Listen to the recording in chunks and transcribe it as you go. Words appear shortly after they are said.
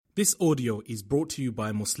This audio is brought to you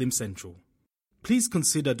by Muslim Central. Please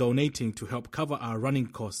consider donating to help cover our running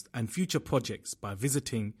costs and future projects by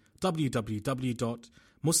visiting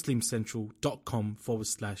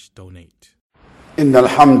www.muslimcentral.com/donate. إن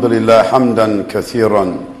الحمد لله حمدا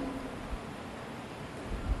كثيرا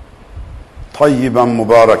طيبا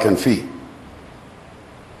مباركا فيه.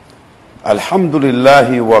 الحمد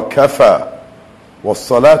لله وكفى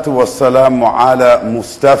والصلاة والسلام على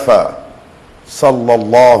مصطفى صلى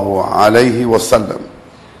الله عليه وسلم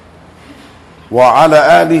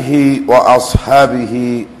وعلى آله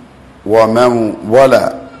وأصحابه ومن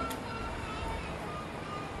والاه.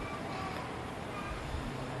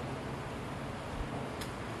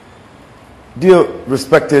 Dear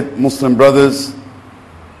respected Muslim brothers,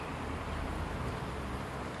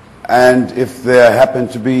 and if there happen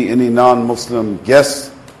to be any non-Muslim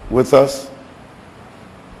guests with us,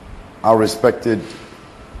 our respected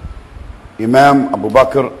Imam Abu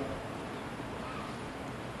Bakr,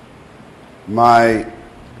 my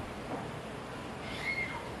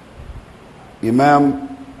Imam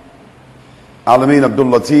Alameen Abdul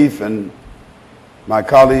Latif, and my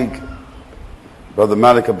colleague Brother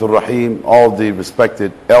Malik Abdul Rahim, all the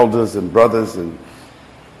respected elders and brothers and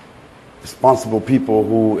responsible people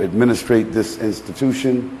who administrate this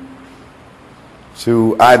institution,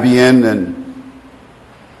 to IBN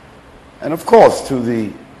and of course to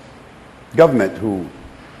the government who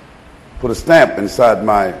put a stamp inside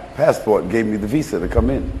my passport and gave me the visa to come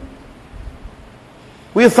in.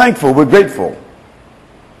 We are thankful, we're grateful,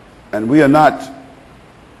 and we are not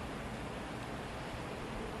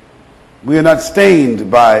stained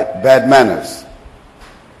by bad manners.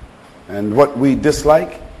 And what we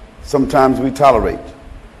dislike, sometimes we tolerate.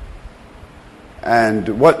 And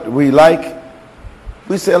what we like,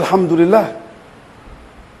 we say Alhamdulillah.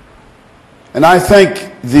 And I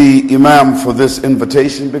thank the Imam for this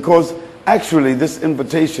invitation, because actually this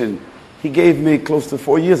invitation he gave me close to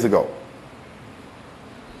 4 years ago.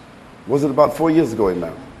 Was it about 4 years ago,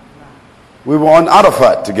 Imam? We were on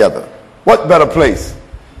Arafat together. What better place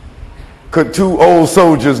could two old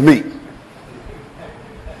soldiers meet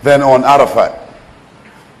than on Arafat?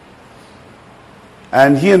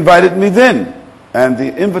 And he invited me then, and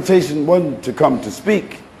the invitation wasn't to come to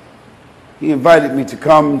speak. He invited me to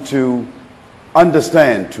come to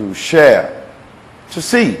understand, to share, to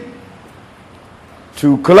see,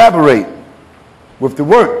 to collaborate with the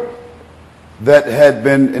work that had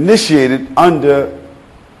been initiated under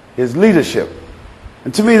his leadership.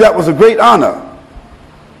 And to me that was a great honor.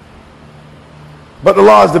 But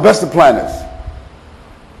Allah is the best of planners.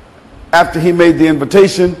 After he made the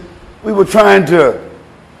invitation, we were trying to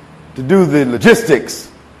do the logistics.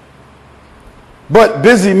 But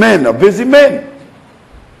busy men are busy men.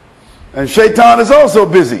 And Shaitan is also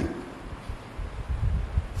busy.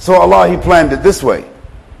 So Allah, he planned it this way,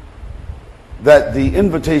 that the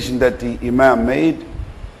invitation that the Imam made,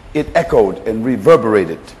 it echoed and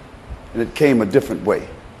reverberated, and it came a different way.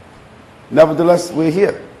 Nevertheless, we're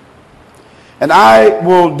here. And I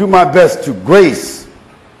will do my best to grace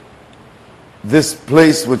this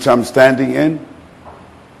place which I'm standing in,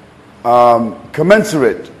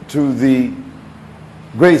 commensurate to the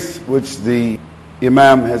grace which the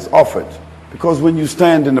Imam has offered. Because when you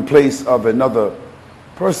stand in the place of another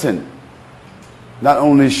person, not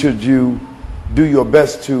only should you do your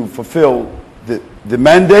best to fulfill the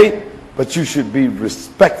mandate, but you should be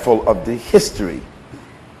respectful of the history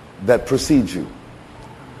that precedes you.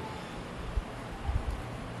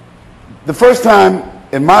 The first time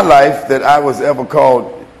in my life that I was ever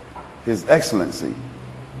called His Excellency,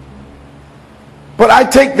 but I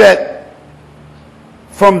take that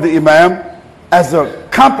from the Imam as a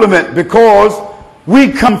compliment, because we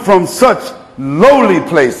come from such lowly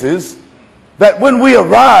places that when we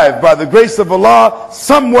arrive by the grace of Allah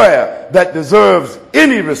somewhere that deserves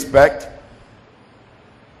any respect,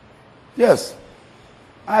 yes,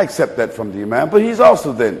 I accept that from the Imam, but he's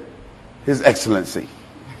also then His Excellency.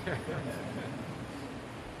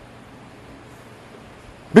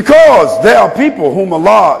 Because there are people whom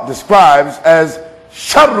Allah describes as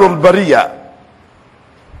Sharrul Bariyah,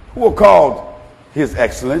 who are called His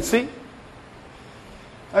Excellency.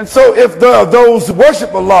 And so if there are those who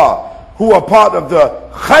worship Allah who are part of the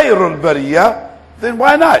Khairul Bariyah, then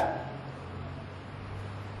why not?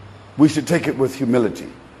 We should take it with humility.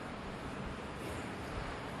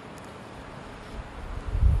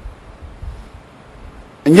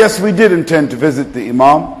 And yes, we did intend to visit the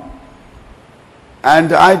Imam.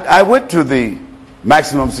 And I went to the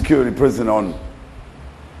maximum security prison on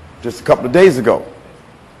just a couple of days ago.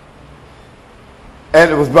 And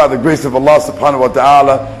it was by the grace of Allah subhanahu wa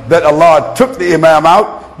ta'ala that Allah took the Imam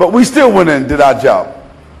out. But we still went in and did our job.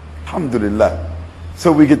 Alhamdulillah.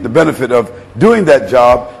 So we get the benefit of doing that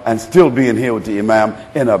job and still being here with the Imam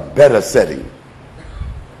in a better setting.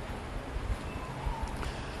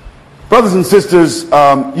 Brothers and sisters,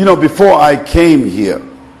 before I came here,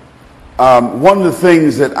 one of the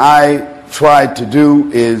things that I tried to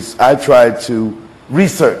do is I tried to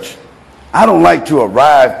research. I don't like to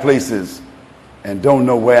arrive places and don't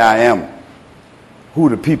know where I am, who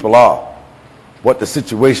the people are, what the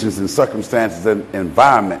situations and circumstances and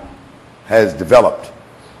environment has developed.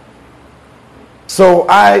 So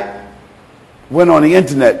I went on the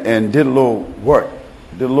internet and did a little work,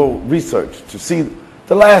 did a little research to see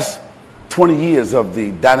the last 20 years of the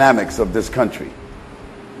dynamics of this country,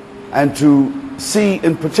 and to see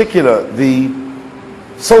in particular the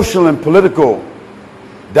social and political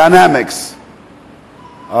dynamics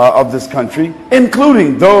of this country,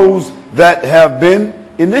 including those that have been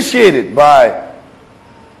initiated by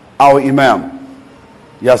our Imam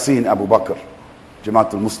Yasin Abu Bakr,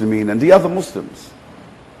 Jamaatul Muslimin, and the other Muslims.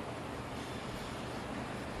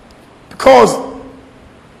 Because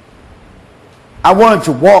I wanted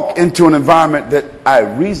to walk into an environment that I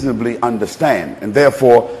reasonably understand, and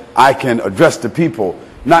therefore I can address the people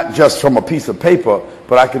not just from a piece of paper,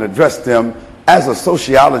 but I can address them as a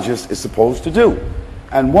sociologist is supposed to do.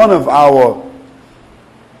 And one of our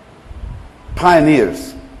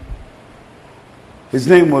pioneers, his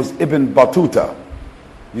name was Ibn Battuta.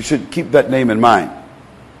 You should keep that name in mind.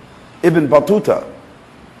 Ibn Battuta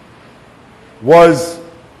was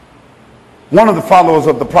one of the followers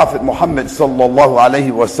of the Prophet Muhammad sallallahu alaihi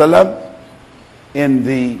wasallam in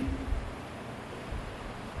the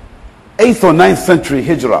 8th or 9th century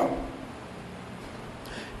Hijrah.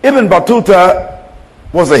 Ibn Battuta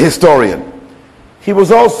was a historian. He was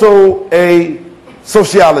also a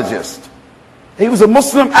sociologist. He was a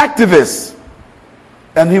Muslim activist,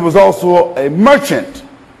 and he was also a merchant.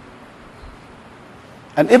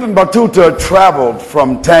 And Ibn Battuta traveled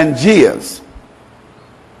from Tangiers,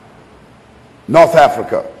 North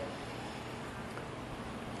Africa,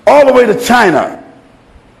 all the way to China.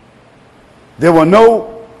 There were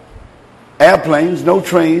no airplanes, no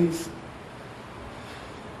trains,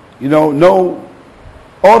 no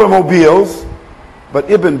automobiles,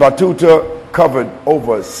 but Ibn Battuta covered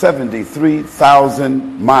over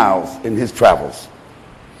 73,000 miles in his travels.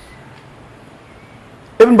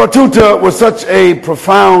 Ibn Battuta was such a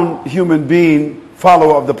profound human being,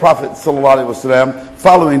 follower of the Prophet ﷺ,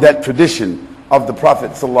 following that tradition of the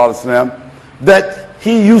Prophet ﷺ, that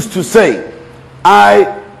he used to say,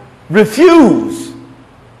 I refuse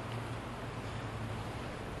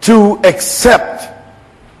to accept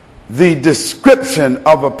the description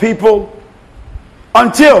of a people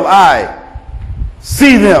until I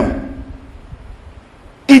see them,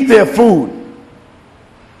 eat their food,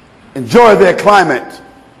 enjoy their climate,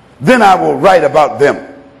 then I will write about them.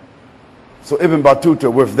 So Ibn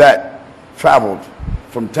Battuta with that traveled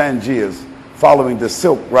from Tangiers, following the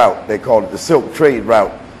Silk Route, they called it the Silk Trade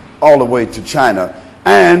Route, all the way to China.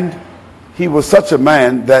 And he was such a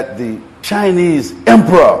man that the Chinese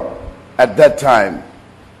emperor at that time,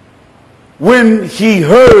 when he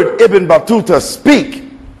heard Ibn Battuta speak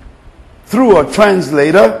through a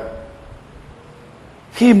translator,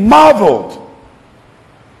 he marveled,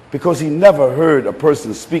 because he never heard a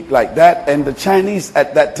person speak like that. And the Chinese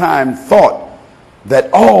at that time thought that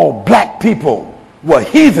all black people were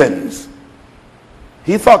heathens.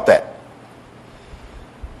 He thought that.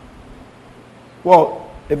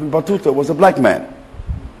 Well, Ibn Battuta was a black man,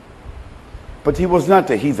 but he was not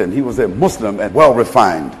a heathen. He was a Muslim and well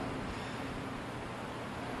refined.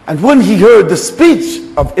 And when he heard the speech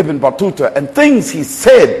of Ibn Battuta and things he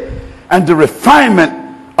said and the refinement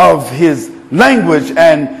of his language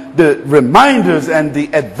and the reminders and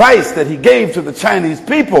the advice that he gave to the Chinese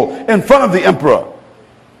people in front of the emperor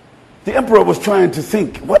was trying to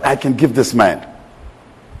think, what I can give this man?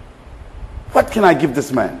 What can I give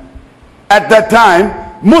this man? At that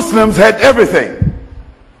time, Muslims had everything.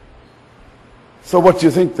 So what do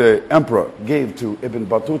you think the emperor gave to Ibn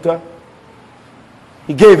Battuta?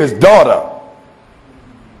 He gave his daughter.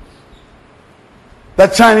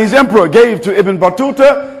 That Chinese emperor gave to Ibn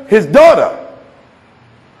Battuta his daughter.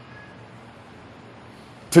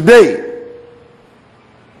 Today,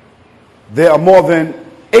 there are more than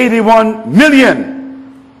 81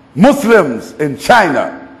 million Muslims in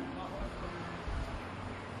China.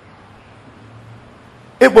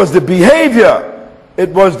 It was the behavior, it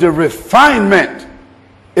was the refinement,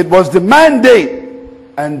 it was the mandate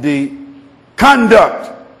and the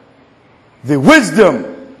conduct, the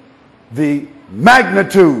wisdom, the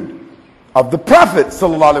magnitude of the Prophet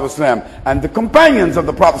ﷺ and the companions of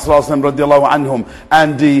the Prophet ﷺ radiallahu anhum,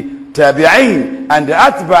 and the tabi'een and the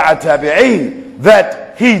atba'a tabi'een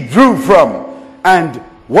that he drew from. And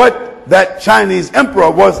what that Chinese emperor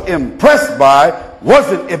was impressed by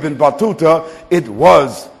wasn't Ibn Battuta, it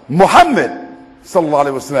was Muhammad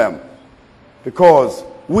ﷺ, because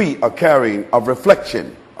we are carrying a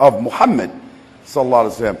reflection of Muhammad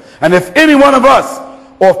ﷺ. And if any one of us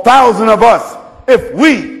or 1,000 of us, if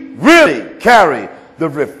we really carry the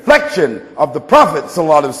reflection of the Prophet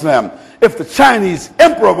ﷺ, if the Chinese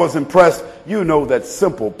emperor was impressed, you know that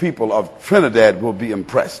simple people of Trinidad will be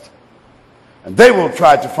impressed. And they will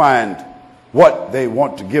try to find what they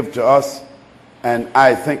want to give to us. And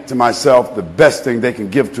I think to myself, the best thing they can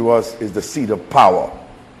give to us is the seat of power.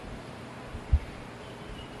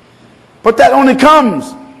 But that only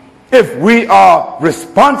comes if we are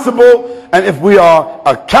responsible and if we are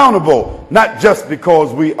accountable, not just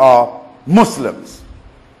because we are Muslims.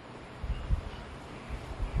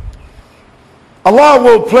 Allah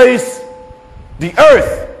will place the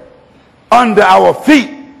earth under our feet,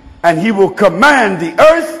 and He will command the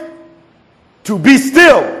earth to be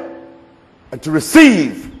still and to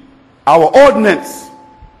receive our ordinance,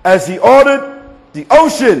 as He ordered the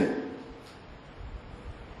ocean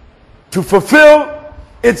to fulfill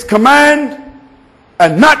its command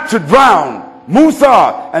and not to drown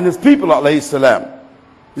Musa and his people alayhi salam.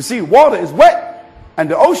 You see, water is wet and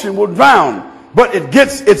the ocean will drown, but it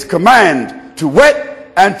gets its command to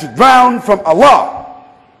wet and to drown from Allah.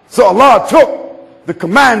 So Allah took the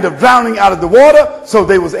command of drowning out of the water, so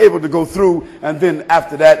they was able to go through, and then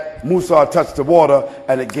after that Musa touched the water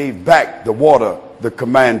and it gave back the water the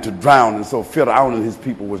command to drown, and so Fir'aun and his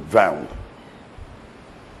people was drowned.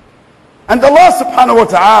 And Allah subhanahu wa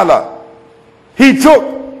ta'ala, He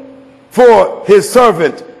took for His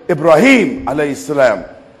servant Ibrahim alayhi salam,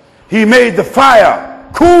 He made the fire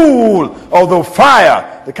cool, although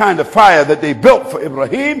fire, the kind of fire that they built for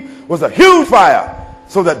Ibrahim, was a huge fire,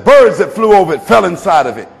 so that birds that flew over it fell inside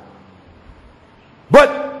of it.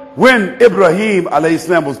 But when Ibrahim alayhi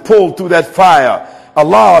salam was pulled through that fire,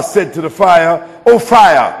 Allah said to the fire, "O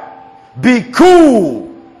fire, be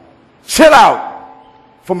cool, chill out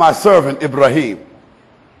for my servant Ibrahim."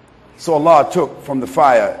 So Allah took from the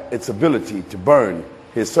fire its ability to burn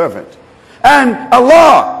His servant. And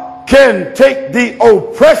Allah can take the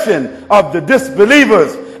oppression of the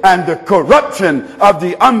disbelievers and the corruption of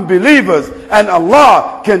the unbelievers, and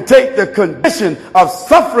Allah can take the condition of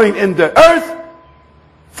suffering in the earth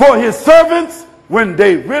for His servants when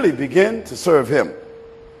they really begin to serve Him.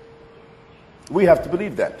 We have to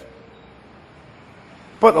believe that.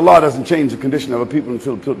 But Allah doesn't change the condition of a people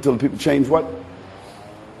until the people change what?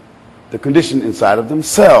 The condition inside of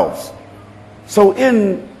themselves. So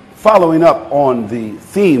in following up on the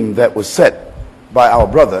theme that was set by our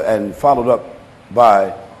brother and followed up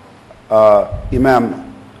by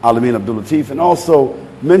Imam Alameen Abdul Latif, and also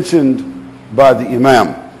mentioned by the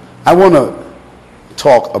Imam, I want to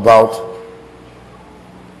talk about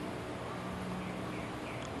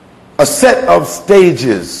a set of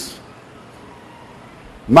stages,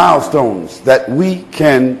 milestones that we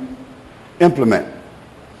can implement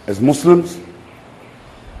as Muslims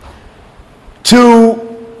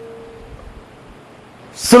to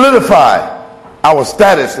solidify our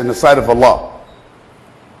status in the sight of Allah,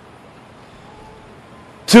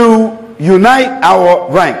 to unite our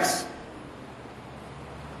ranks,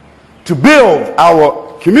 to build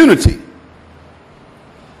our community,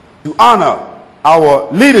 to honor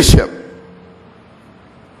our leadership.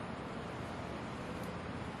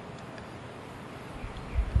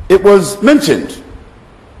 It was mentioned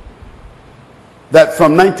that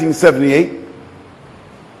from 1978,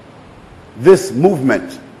 this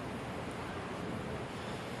movement,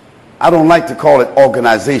 I don't like to call it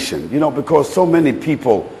organization, because so many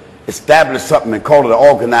people establish something and call it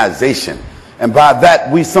an organization, and by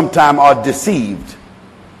that we sometimes are deceived.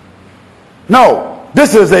 No,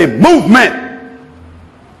 this is a movement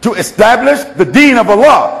to establish the deen of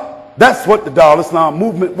Allah. That's what the Dar al-Islam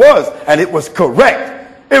movement was, and it was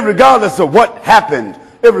correct, irregardless of what happened,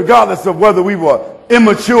 irregardless of whether we were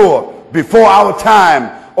immature, before our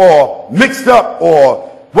time, or mixed up, or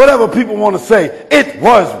whatever people want to say. It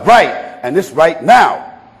was right, and it's right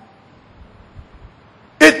now.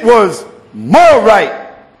 It was more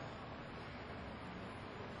right.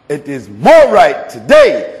 It is more right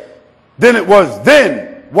today than it was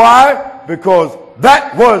then. Why? Because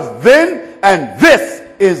that was then, and this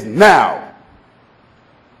is now.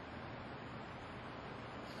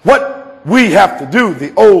 What we have to do,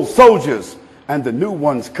 the old soldiers and the new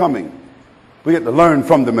ones coming, we have to learn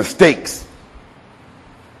from the mistakes.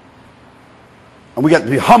 And we got to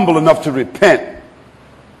be humble enough to repent.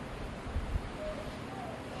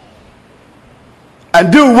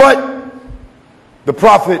 And do what the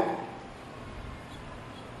Prophet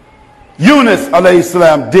Yunus alayhi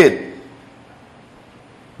salam did.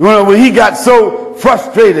 When he got so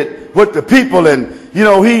frustrated with the people, and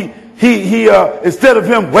he instead of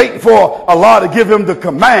him waiting for Allah to give him the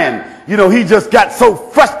command, he just got so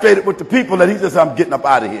frustrated with the people that he just, I'm getting up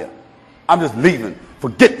out of here. I'm just leaving.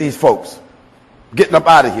 Forget these folks. Getting up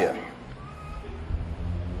out of here.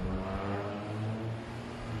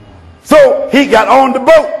 So he got on the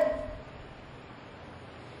boat.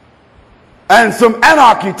 And some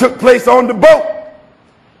anarchy took place on the boat.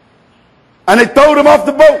 And they throwed him off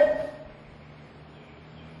the boat.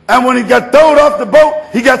 And when he got thrown off the boat,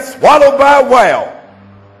 he got swallowed by a whale.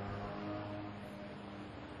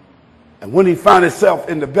 And when he found himself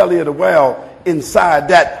in the belly of the whale, inside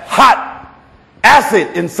that hot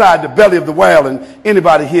acid inside the belly of the whale, and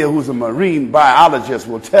anybody here who's a marine biologist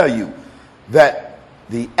will tell you that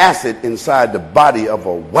the acid inside the body of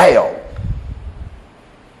a whale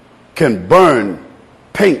can burn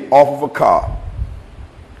paint off of a car,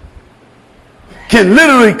 can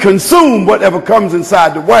literally consume whatever comes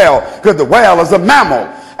inside the whale, because the whale is a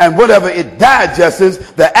mammal, and whatever it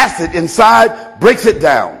digests, the acid inside breaks it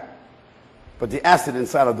down. But the acid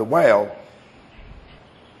inside of the whale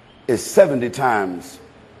is 70 times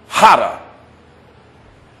hotter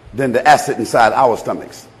than the acid inside our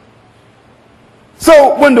stomachs.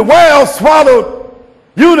 So when the whale swallowed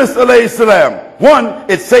Yunus alayhi salam, one,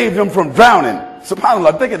 it saved him from drowning.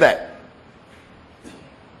 SubhanAllah, think of that.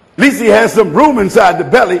 At least he has some room inside the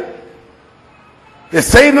belly. It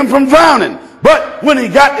saved him from drowning. But when he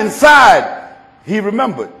got inside, he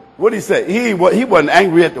remembered. What did he say? He wasn't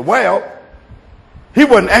angry at the whale. He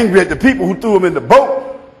wasn't angry at the people who threw him in the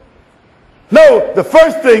boat. No, the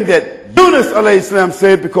first thing that Yunus alayhi salam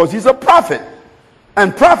said, because he's a prophet,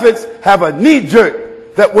 and prophets have a knee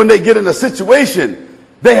jerk that when they get in a situation,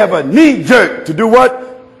 they have a knee jerk to do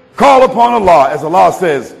what? Call upon Allah, as Allah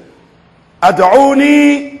says,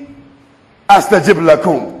 Ad'uni astajib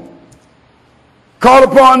lakum. Call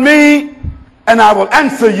upon me and I will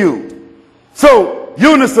answer you. So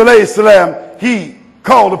Yunus alayhi salam, he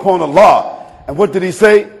called upon Allah. And what did he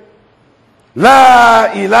say?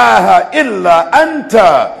 La ilaha illa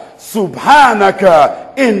anta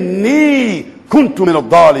subhanaka inni kuntu min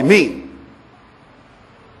al-dhalimin.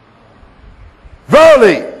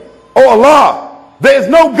 Verily, O Allah, there is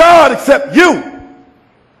no God except you.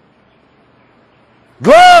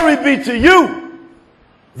 Glory be to you.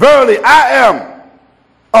 Verily, I am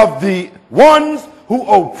of the ones who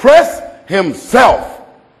oppress himself.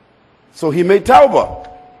 So he made tawbah.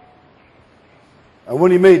 And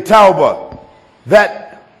when he made tawbah,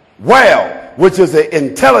 that whale, which is an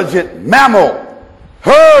intelligent mammal,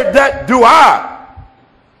 heard that dua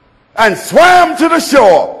and swam to the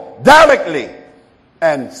shore directly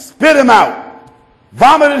and spit him out,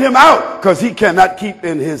 vomited him out, because he cannot keep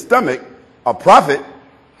in his stomach a prophet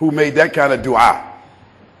who made that kind of dua.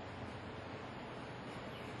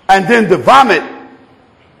 And then the vomit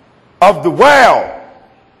of the whale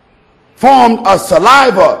formed a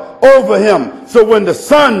saliva over him. So when the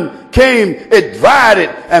sun came, it dried it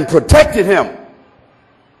and protected him.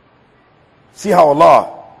 See how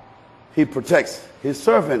Allah, He protects His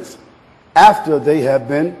servants after they have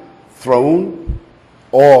been thrown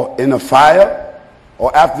or in a fire,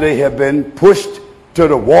 or after they have been pushed to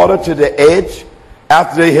the water, to the edge,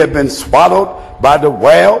 after they have been swallowed by the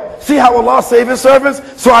whale. See how Allah saved His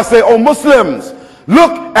servants? So I say, oh Muslims,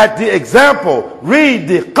 look at the example. Read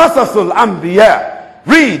the Qasasul Anbiya.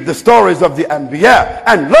 Read the stories of the Anbiya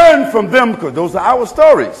and learn from them, because those are our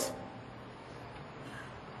stories.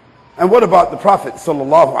 And what about the Prophet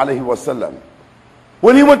sallallahu alaihi wasallam?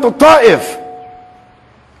 When he went to Ta'if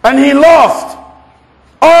and he lost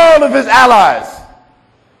all of his allies,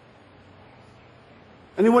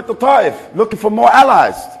 and he went to Ta'if looking for more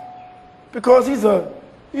allies, because he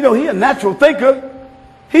a natural thinker.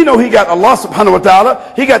 He know he got Allah subhanahu wa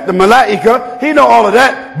ta'ala, he got the malaika, he know all of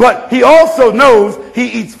that, but he also knows he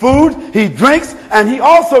eats food, he drinks, and he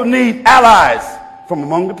also needs allies from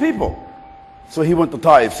among the people. So he went to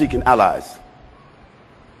Ta'if seeking allies.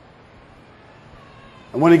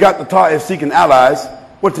 And when he got to Ta'if seeking allies,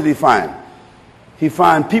 what did he find? He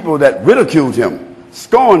found people that ridiculed him,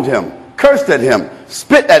 scorned him, cursed at him,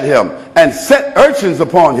 spit at him, and set urchins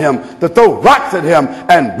upon him to throw rocks at him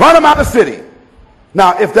and run him out of the city.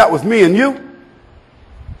 Now, if that was me and you,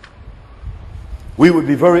 we would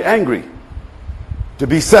be very angry to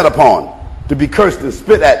be set upon, to be cursed and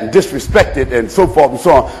spit at and disrespected and so forth and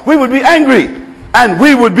so on. We would be angry. And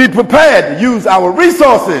we would be prepared to use our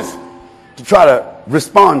resources to try to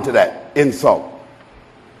respond to that insult.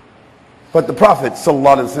 But the Prophet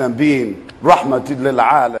ﷺ being rahmatul lil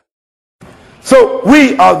alamin. So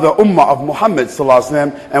we are the ummah of Muhammad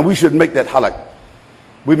ﷺ, and we should make that halak.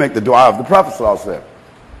 We make the dua of the Prophet ﷺ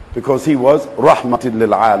because he was rahmatul lil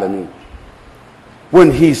alamin.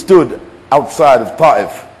 When he stood outside of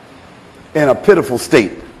Ta'if in a pitiful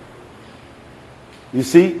state, you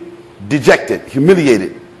see, dejected,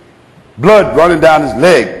 humiliated, blood running down his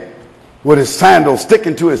leg, with his sandals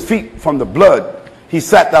sticking to his feet from the blood, he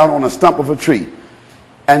sat down on a stump of a tree,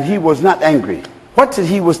 and he was not angry. What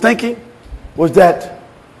he was thinking was that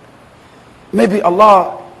maybe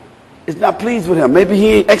Allah is not pleased with him. Maybe he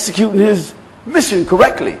ain't executing his mission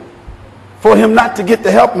correctly for him not to get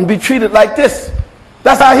the help and be treated like this.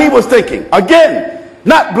 That's how he was thinking. Again,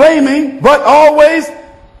 not blaming, but always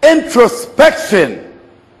introspection.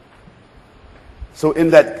 So in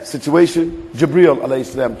that situation, Jibreel alayhi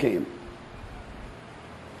salam came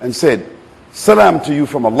and said, "Salam to you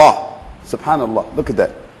from Allah." Subhanallah, look at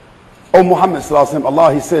that. "O Muhammad sallallahu alaihi wasallam,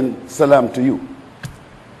 Allah, he sent salam to you.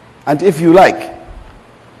 And if you like,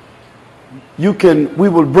 we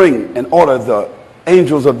will bring and order the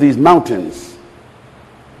angels of these mountains,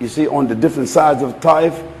 you see, on the different sides of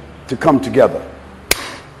Taif, to come together.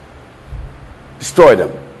 Destroy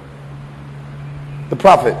them." The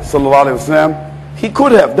Prophet sallallahu alaihi wasallam, he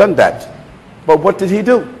could have done that. But what did he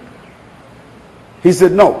do? He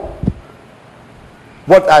said, "No.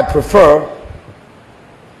 What I prefer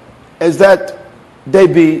is that they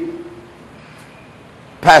be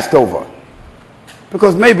passed over,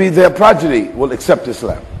 because maybe their progeny will accept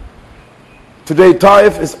Islam." Today,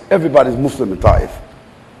 Taif is everybody's Muslim in Taif.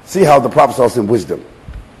 See how the Prophet ﷺ wisdom.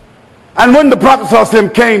 And when the Prophet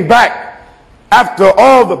ﷺ came back after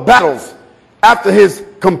all the battles, after his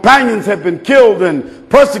companions had been killed and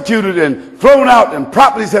persecuted and thrown out and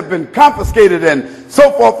properties have been confiscated and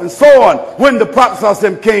so forth and so on, when the Prophet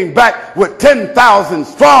ﷺ came back with 10,000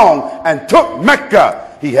 strong and took Mecca,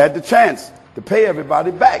 he had the chance to pay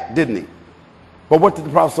everybody back, didn't he? But what did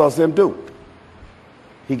the Prophet ﷺ do?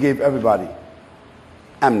 He gave everybody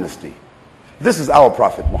amnesty. This is our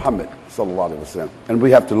Prophet Muhammad sallallahu alaihi wasallam, and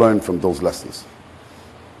we have to learn from those lessons.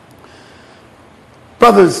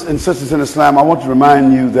 Brothers and sisters in Islam, I want to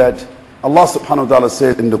remind you that Allah subhanahu wa ta'ala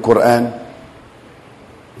said in the Quran,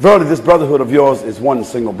 "Verily this brotherhood of yours is one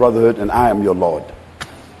single brotherhood, and I am your Lord."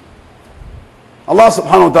 Allah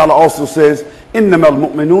subhanahu wa ta'ala also says, "Innama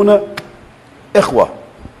al-mu'minuna ikhwa,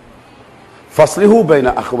 faslihu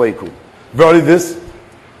bayna akhawaykum." Verily this,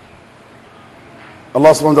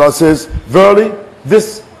 Allah subhanahu wa ta'ala says, verily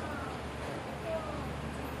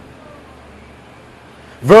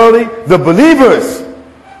the believers,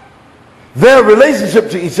 their relationship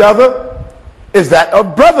to each other is that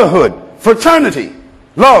of brotherhood, fraternity,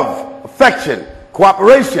 love, affection,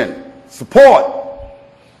 cooperation, support,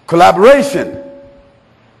 collaboration.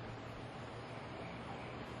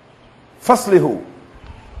 Faslihu.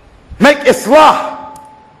 Make islah.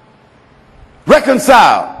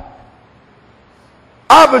 Reconcile.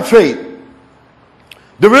 Arbitrate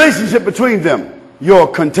the relationship between them, your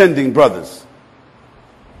contending brothers.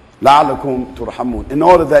 لَعَلَّكُمْ تُرْحَمُونَ, in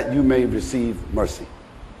order that you may receive mercy.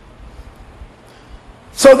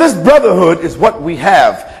 So this brotherhood is what we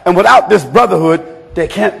have, and without this brotherhood there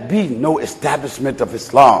can't be no establishment of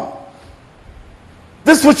Islam.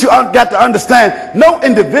 This is what you got to understand. No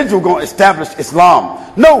individual gonna establish Islam.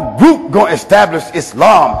 No group gonna establish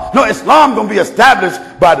Islam. No Islam gonna be established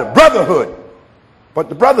by the brotherhood. But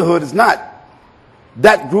the brotherhood is not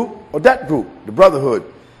that group or that group. The brotherhood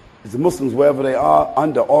is the Muslims wherever they are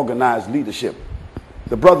under organized leadership.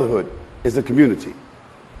 The brotherhood is a community.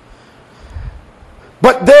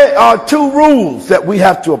 But there are two rules that we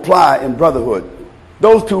have to apply in brotherhood.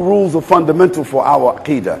 Those two rules are fundamental for our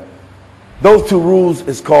aqeedah. Those two rules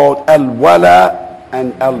is called al-wala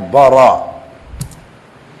and al-bara.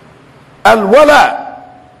 Al-wala,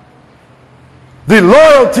 the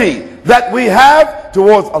loyalty that we have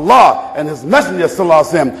towards Allah and His Messenger sallallahu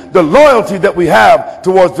alaihi wasallam, the loyalty that we have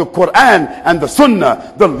towards the Quran and the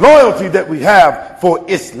Sunnah, the loyalty that we have for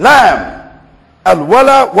Islam.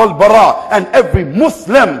 Al-wala wal-bara, and every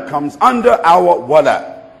Muslim comes under our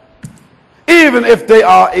wala. Even if they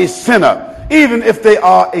are a sinner, even if they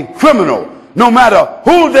are a criminal, no matter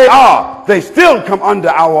who they are, they still come under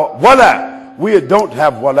our wala. We don't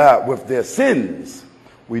have wala with their sins.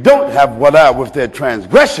 We don't have wala with their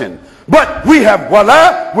transgression. But we have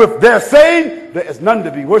wala with their saying there is none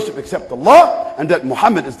to be worshipped except Allah, and that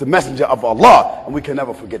Muhammad is the messenger of Allah. And we can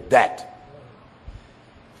never forget that.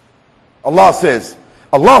 Allah says,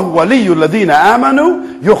 الله ولي الذين آمنوا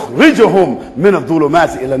يخرجهم من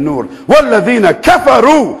الظلمات إلى النور والذين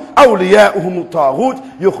كفروا أولياؤهم الطاغوت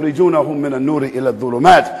يخرجونهم من النور إلى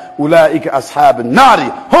الظلمات أولئك أصحاب النار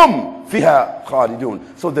هم فيها خالدون.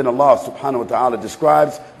 So then Allah subhanahu wa ta'ala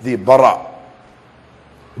describes the bara.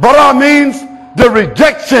 Bara means the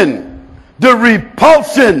rejection, the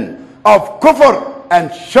repulsion of kufr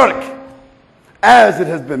and shirk, as it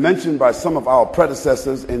has been mentioned by some of our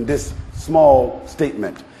predecessors in this small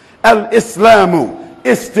statement. Al-Islamu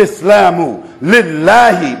istislamu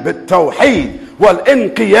lillahi bit-tawheed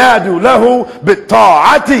wal-inqiyadu lahu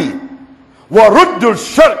bit-ta'ati wa ruddu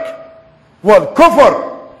al-shirk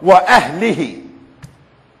wal-kufr wa ahlihi.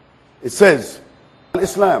 It says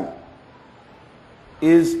Islam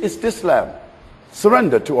is istislam,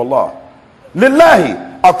 surrender to Allah.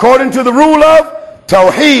 Lillahi, according to the rule of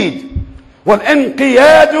Tawheed.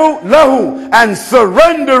 وَالْإِنْقِيَادُ لَهُ, and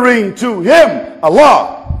surrendering to Him,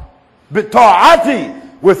 Allah.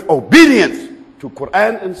 بِالطَّاعَةِ, with obedience to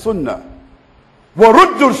Quran and Sunnah.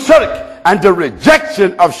 وَرُدُّ الشَّرْكِ, and the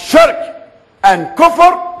rejection of shirk and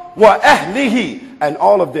kufr. وَأَهْلِهِ, and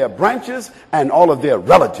all of their branches and all of their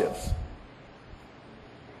relatives.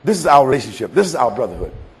 This is our relationship. This is our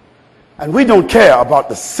brotherhood. And we don't care about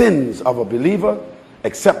the sins of a believer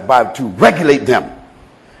except to regulate them.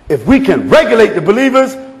 If we can regulate the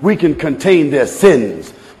believers, we can contain their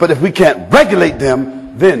sins. But if we can't regulate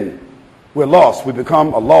them, then we're lost. We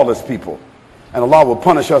become a lawless people. And Allah will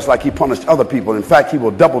punish us like He punished other people. In fact, He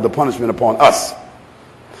will double the punishment upon us.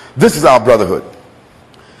 This is our brotherhood.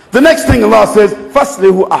 The next thing Allah says,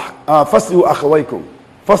 فَاسْلِهُ أَخَوَيْكُمْ.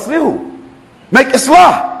 فَاسْلِهُ. Make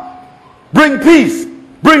islah. Bring peace.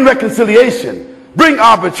 Bring reconciliation. Bring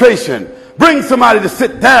arbitration. Bring somebody to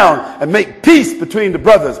sit down and make peace between the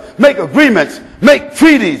brothers. Make agreements. Make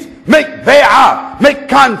treaties. Make bay'ah. Make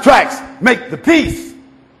contracts. Make the peace.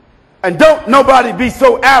 And don't nobody be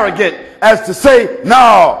so arrogant as to say,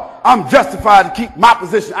 no, I'm justified to keep my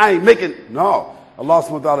position. I ain't making. No. Allah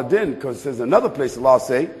subhanahu wa ta'ala didn't, because there's another place Allah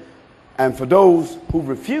say, and for those who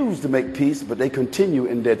refuse to make peace, but they continue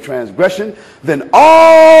in their transgression, then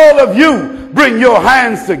all of you bring your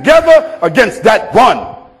hands together against that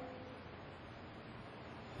one.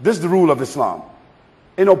 This is the rule of Islam.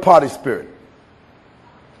 Ain't no party spirit.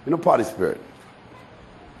 Ain't no party spirit.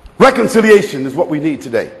 Reconciliation is what we need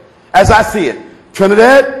today. As I see it,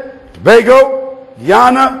 Trinidad, Tobago,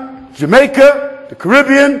 Guyana, Jamaica, the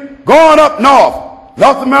Caribbean, going up north,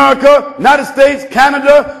 North America, United States,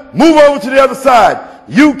 Canada, move over to the other side,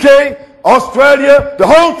 UK, Australia, the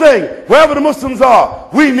whole thing, wherever the Muslims are,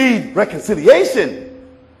 we need reconciliation.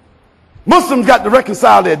 Muslims got to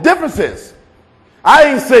reconcile their differences. I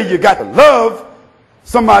ain't say you got to love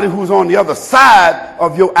somebody who's on the other side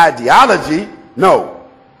of your ideology. No.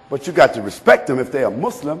 But you got to respect them if they are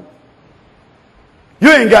Muslim.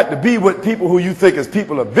 You ain't got to be with people who you think is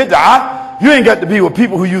people of bid'ah. You ain't got to be with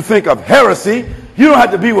people who you think of heresy. You don't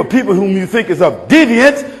have to be with people whom you think is of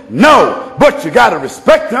deviance. No. But you got to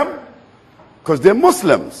respect them because they're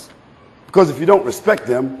Muslims. Because if you don't respect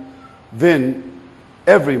them, then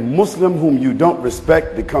every Muslim whom you don't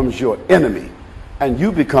respect becomes your enemy. And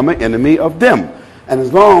you become an enemy of them. And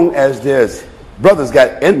as long as there's brothers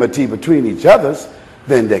got enmity between each others,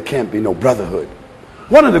 then there can't be no brotherhood.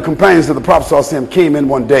 One of the companions of the Prophet ﷺ came in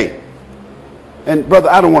one day. And brother,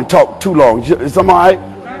 I don't want to talk too long. Is that all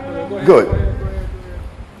right? Good.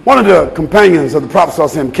 One of the companions of the Prophet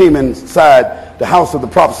ﷺ came inside the house of the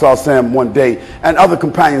Prophet ﷺ one day, and other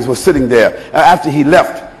companions were sitting there. After he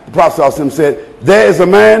left, the Prophet ﷺ said, there is a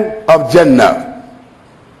man of Jannah.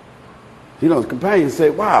 You know, the companions say,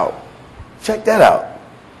 wow, check that out.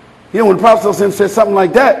 You know, when the Prophet ﷺ said something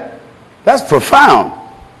like that, that's profound.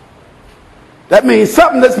 That means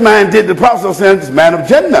something this man did to the Prophet ﷺ, this man of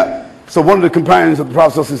Jannah. So one of the companions of the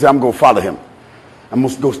Prophet ﷺ said, I'm going to follow him. I'm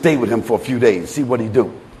going to go stay with him for a few days, see what he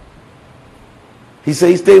do. He said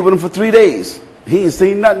he stayed with him for 3 days. He ain't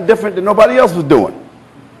seen nothing different than nobody else was doing.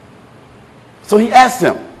 So he asked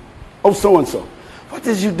him, oh, so-and-so, what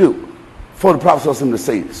did you do for the Prophet ﷺ to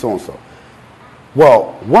say so-and-so?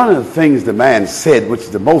 Well, one of the things the man said, which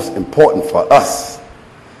is the most important for us,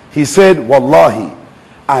 he said, Wallahi,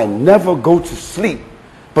 I never go to sleep,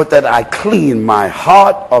 but that I clean my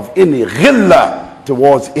heart of any ghillah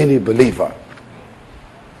towards any believer.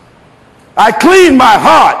 I clean my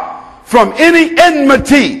heart from any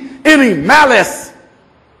enmity, any malice,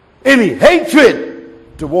 any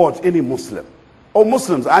hatred towards any Muslim. Oh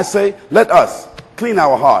Muslims, I say, let us clean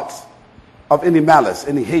our hearts of any malice,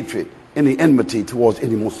 any hatred, any enmity towards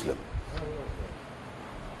any Muslim.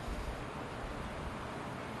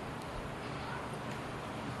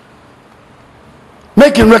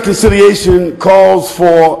 Making reconciliation calls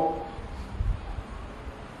for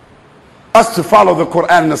us to follow the Quran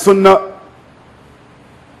and the Sunnah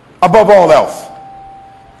above all else.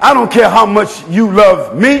 I don't care how much you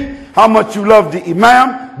love me, how much you love the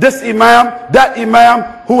Imam, this Imam, that Imam,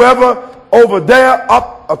 whoever over there,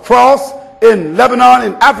 up, across, in Lebanon,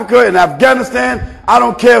 in Africa, in Afghanistan. I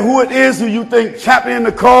don't care who it is who you think champion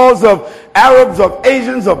the cause of Arabs, of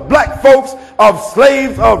Asians, of black folks, of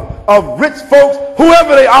slaves, of rich folks,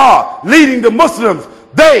 whoever they are leading the Muslims,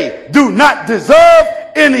 they do not deserve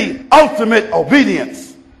any ultimate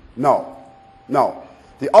obedience. No, no.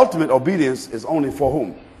 The ultimate obedience is only for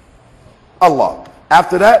whom? Allah.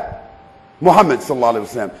 After that, Muhammad sallallahu alaihi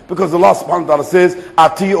wasallam, because Allah subhanahu wa ta'ala says,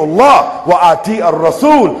 "Ati Allah wa ati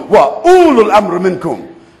ar-Rasul wa ulul amr minkum."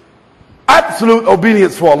 Absolute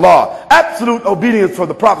obedience for Allah, absolute obedience for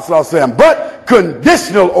the Prophet sallallahu alaihi wasallam, but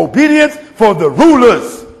conditional obedience for the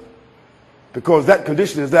rulers, because that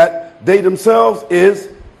condition is that they themselves is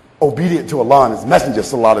obedient to Allah and His Messenger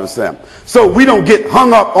sallallahu alaihi wasallam. So we don't get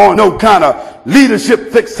hung up on no kind of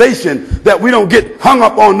leadership fixation, that we don't get hung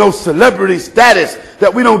up on no celebrity status,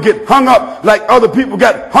 that we don't get hung up like other people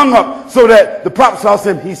got hung up, so that the Prophet sallallahu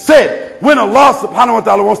alaihi wasallam, he said, when Allah subhanahu wa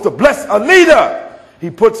ta'ala wants to bless a leader, He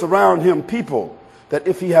puts around him people that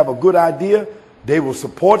if he have a good idea, they will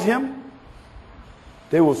support him.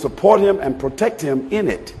 They will support him and protect him in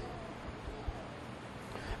it.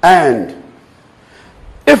 And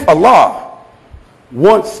if Allah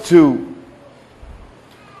wants to,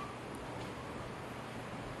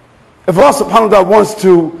 if Allah subhanahu wa ta'ala wants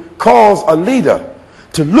to cause a leader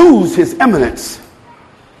to lose his eminence,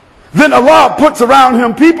 then Allah puts around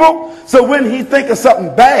him people, so when he think of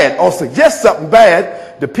something bad or suggests something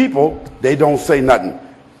bad, the people, they don't say nothing.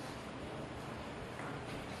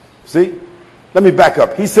 See? Let me back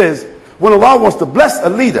up. He says, when Allah wants to bless a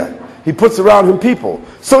leader, He puts around him people,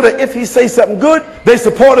 so that if he says something good, they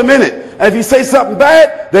support him in it. And if he says something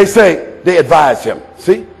bad, they advise him.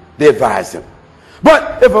 See? They advise him.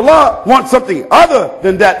 But if Allah wants something other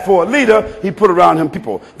than that for a leader, He put around him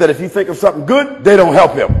people that if he think of something good, they don't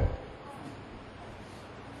help him.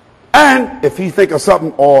 And if he think of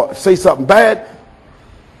something or say something bad,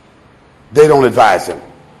 they don't advise him.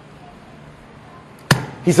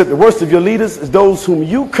 He said the worst of your leaders is those whom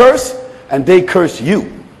you curse and they curse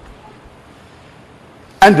you.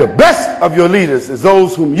 And the best of your leaders is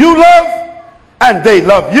those whom you love and they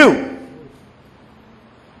love you.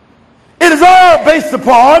 It is all based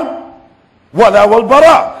upon wala wal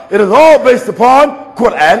bara. It is all based upon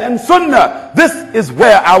Quran and Sunnah. This is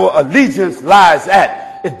where our allegiance lies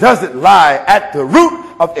at. It doesn't lie at the root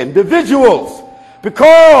of individuals.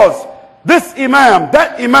 Because this Imam,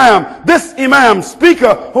 that Imam, this Imam,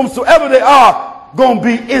 speaker, whomsoever they are, going to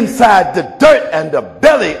be inside the dirt and the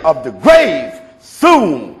belly of the grave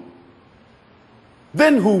soon.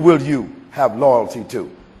 Then who will you have loyalty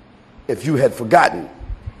to? If you had forgotten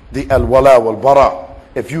the al-wala wal-bara,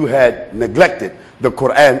 if you had neglected the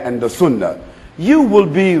Quran and the Sunnah, you will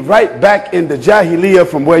be right back in the Jahiliyyah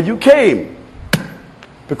from where you came.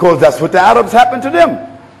 Because that's what the Arabs happened to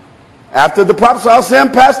them. After the Prophet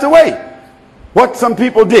ﷺ passed away, what some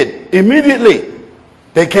people did, immediately,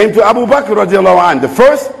 they came to Abu Bakr radiallahu anh.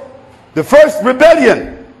 The first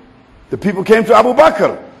rebellion, the people came to Abu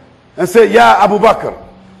Bakr and said, Ya Abu Bakr,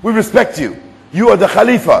 we respect you. You are the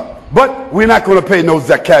Khalifa, but we're not going to pay no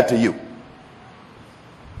zakat to you.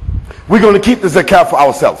 We're going to keep the zakat for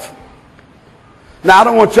ourselves. Now, I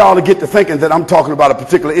don't want y'all to get to thinking that I'm talking about a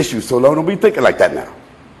particular issue, so don't be thinking like that now.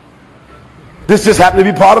 This just happened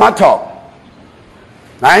to be part of my talk.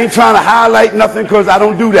 I ain't trying to highlight nothing because I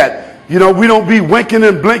don't do that. You know, we don't be winking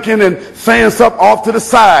and blinking and saying something off to the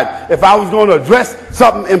side. If I was going to address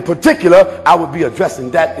something in particular, I would be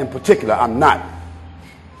addressing that in particular. I'm not.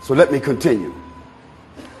 So let me continue.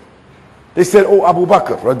 They said, oh, Abu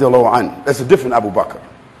Bakr, radiallahu anhu. That's a different Abu Bakr,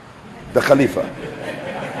 the Khalifa.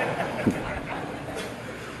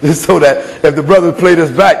 So that if the brothers play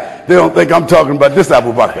this back, they don't think I'm talking about this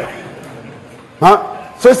Abu Bakr.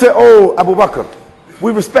 Huh? So they said, oh, Abu Bakr,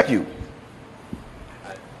 we respect you,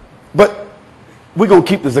 but we're going to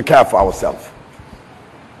keep the zakat for ourselves,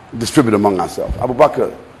 distribute among ourselves. Abu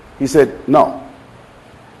Bakr, he said, no.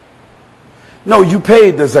 No, you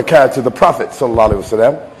paid the zakat to the Prophet sallallahu alaihi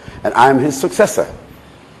wasallam, and I am his successor.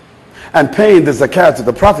 And paying the zakat to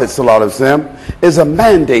the Prophet sallallahu alaihi wasallam is a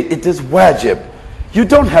mandate. It is wajib. You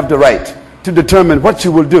don't have the right to determine what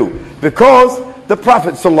you will do, because the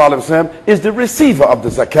Prophet ﷺ is the receiver of the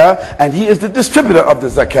zakah and he is the distributor of the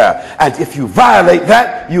zakah. And if you violate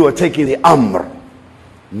that, you are taking the amr.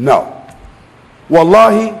 No.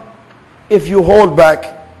 Wallahi, if you hold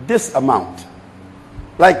back this amount,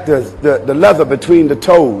 like the leather between the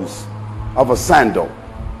toes of a sandal.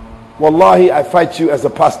 Wallahi, I fight you as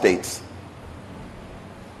apostates.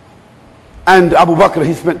 And Abu Bakr,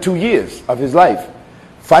 he spent 2 years of his life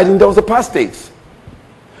fighting those apostates.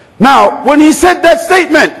 Now, when he said that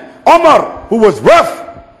statement, Omar, who was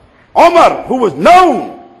rough, Omar, who was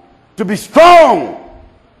known to be strong,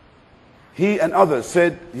 he and others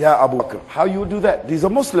said, Ya Abu Bakr, how you do that? These are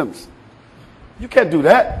Muslims. You can't do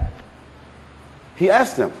that. He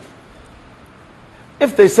asked them,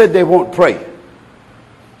 if they said they won't pray,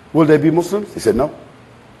 will they be Muslims? He said, no.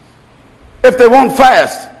 If they won't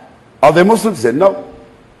fast, are they Muslims? He said, no.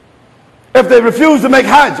 If they refuse to make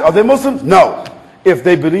Hajj, are they Muslims? No. If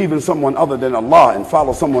they believe in someone other than Allah and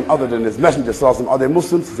follow someone other than His Messenger, are they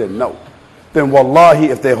Muslims? He said, no. Then wallahi,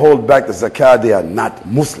 if they hold back the zakah, they are not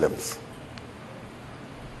Muslims.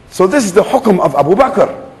 So this is the hukum of Abu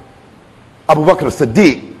Bakr. Abu Bakr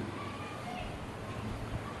as-Siddiq.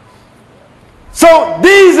 So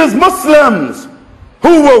these is Muslims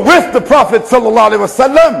who were with the Prophet sallallahu alaihi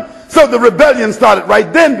wasallam. So the rebellion started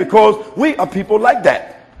right then, because we are people like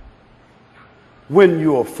that. When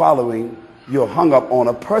you are following, you're hung up on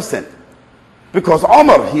a person. Because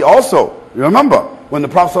Umar, he also, you remember, when the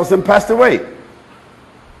Prophet sallallahu alaihi wasallam passed away,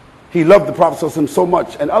 he loved the Prophet sallallahu alaihi wasallam so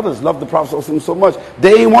much, and others loved the Prophet sallallahu alaihi wasallam so much,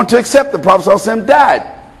 they didn't want to accept the Prophet sallallahu alaihi wasallam died.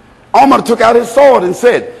 Umar took out his sword and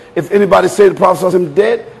said, if anybody say the Prophet sallallahu alaihi wasallam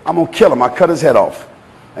dead, I'm going to kill him. I cut his head off.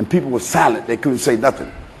 And people were silent. They couldn't say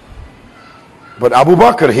nothing. But Abu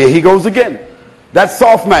Bakr, here he goes again. That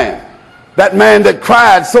soft man. That man that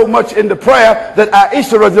cried so much in the prayer that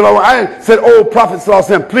Aisha radiallahu anha said, oh Prophet sallallahu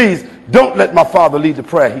alaihi wasallam, please don't let my father lead the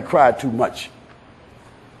prayer. He cried too much.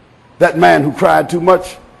 That man who cried too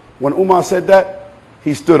much, when Umar said that,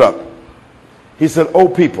 he stood up. He said, oh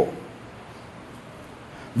people,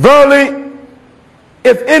 verily,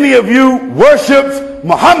 if any of you worships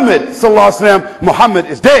Muhammad sallallahu alaihi wasallam, Muhammad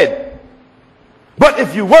is dead. But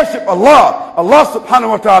if you worship Allah, Allah subhanahu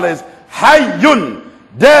wa ta'ala is hayyun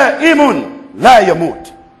da'imun la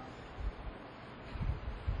yamut.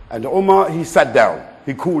 And Umar, he sat down,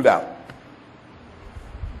 he cooled out.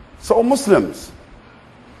 So Muslims,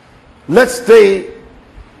 let's stay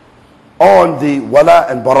on the wala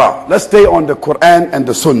and bara. Let's stay on the Quran and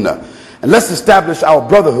the Sunnah. And let's establish our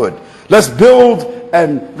brotherhood. Let's build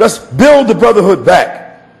the brotherhood back.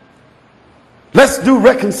 Let's do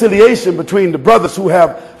reconciliation between the brothers who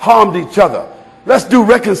have harmed each other. Let's do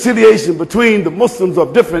reconciliation between the Muslims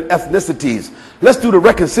of different ethnicities. Let's do the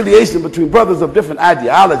reconciliation between brothers of different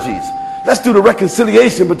ideologies. Let's do the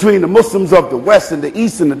reconciliation between the Muslims of the West and the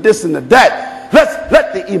East and the this and the that. Let's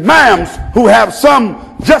let the imams who have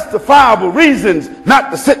some justifiable reasons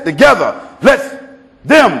not to sit together, let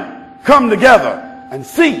them come together and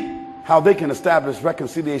see how they can establish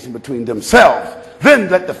reconciliation between themselves. Then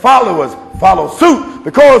let the followers follow suit.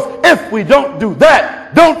 Because if we don't do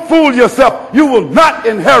that, don't fool yourself. You will not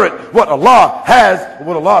inherit what Allah has,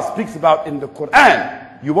 what Allah speaks about in the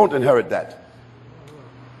Quran. You won't inherit that.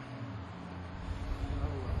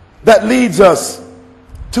 That leads us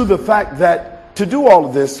to the fact that to do all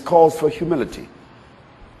of this calls for humility.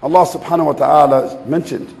 Allah subhanahu wa ta'ala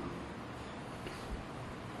mentioned,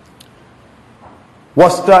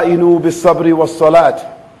 وَاسْتَعِنُوا بِالصَّبْرِ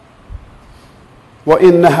وَالصَّلَاةِ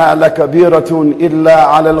وَإِنَّهَا لَكَبِيرَةٌ إِلَّا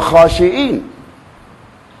عَلَى الْخَاشِئِينَ.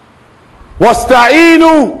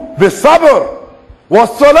 وَاسْتَعِنُوا بِالصَّبْرِ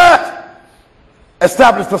وَالصَّلَاةِ.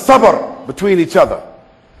 Establish the sabr between each other.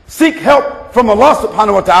 Seek help from Allah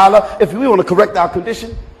subhanahu wa ta'ala if we want to correct our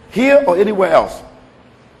condition here or anywhere else.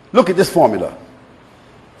 Look at this formula.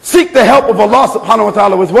 Seek the help of Allah subhanahu wa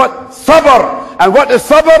ta'ala with what? Sabr. And what is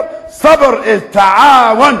sabr? Sabr is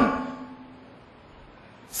ta'awan.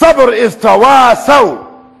 Sabr is tawasaw.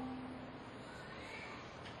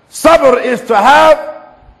 Sabr is to have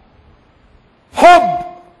hub.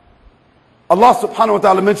 Allah subhanahu wa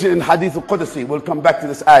ta'ala mentioned in Hadith al-Qudsi. We'll come back to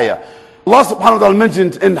this ayah. Allah subhanahu wa ta'ala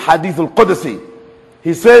mentioned in Hadith al-Qudsi.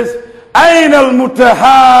 He says, أَيْنَ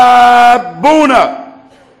الْمُتَحَابُّونَ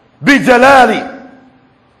بِجَلَالِي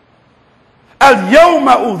الْيَوْمَ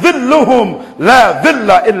أُذِلُّهُمْ لَا ذِلَّ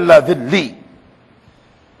إِلَّا ذِلِّي.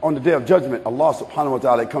 On the day of judgment, Allah subhanahu wa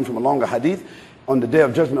ta'ala, it comes from a longer hadith. On the day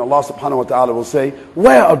of judgment, Allah subhanahu wa ta'ala will say,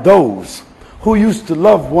 where are those who used to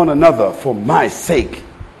love one another for my sake?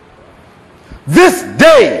 This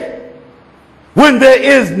day, when there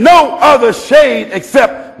is no other shade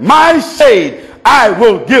except my shade, I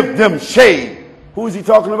will give them shade. Who is he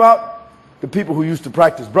talking about? The people who used to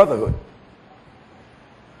practice brotherhood.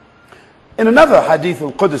 In another hadith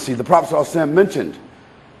al-Qudsi, the Prophet ﷺ mentioned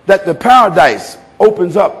that the paradise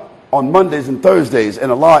opens up on Mondays and Thursdays,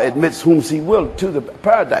 and Allah admits whom He will to the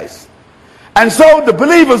paradise. And so the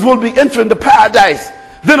believers will be entering the paradise.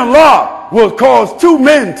 Then Allah will cause two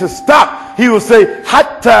men to stop. He will say,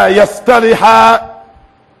 Hatta yastariha,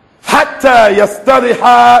 Hatta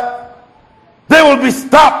yastariha. They will be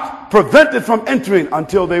stopped, prevented from entering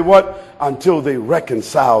until they what? Until they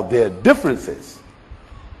reconcile their differences.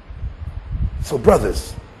 So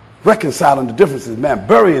brothers, reconciling the differences, man,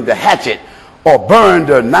 burying the hatchet, or burn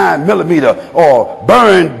the 9mm, or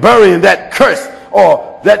burying that curse,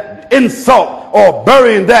 or that insult, or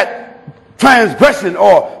burying that transgression,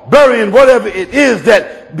 or burying whatever it is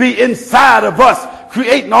that be inside of us,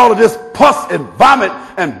 creating all of this pus and vomit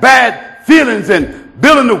and bad feelings, and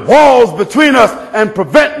building the walls between us, and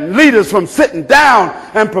preventing leaders from sitting down,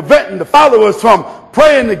 and preventing the followers from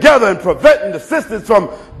praying together, and preventing the sisters from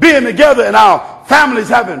being together, and our families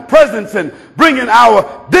having presence, and bringing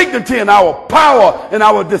our dignity and our power and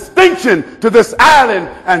our distinction to this island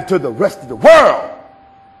and to the rest of the world.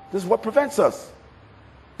 This is what prevents us.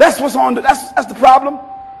 That's what's on. That's the problem.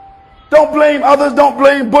 Don't blame others. Don't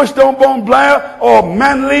blame Bush. Don't blame Blair or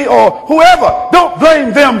Manley or whoever. Don't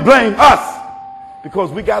blame them. Blame us.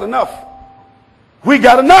 Because we got enough. We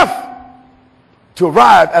got enough to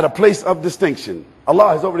arrive at a place of distinction. Allah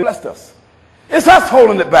has already blessed us. It's us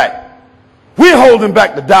holding it back. We're holding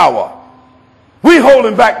back the dawah. We're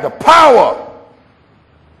holding back the power.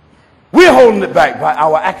 We're holding it back by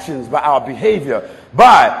our actions, by our behavior,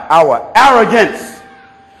 by our arrogance.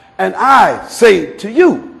 And I say to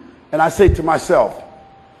you, and I say to myself,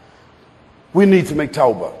 we need to make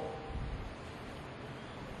tawbah.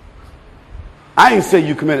 I ain't say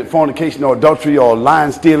you committed fornication or adultery or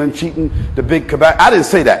lying, stealing, cheating, the big kabbalah. I didn't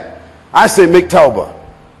say that. I say make tawbah.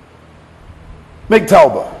 Make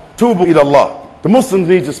tawbah. Tubu ila Allah. The Muslims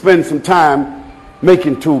need to spend some time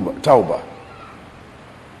making tawbah.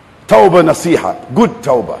 Tawbah nasiha. Good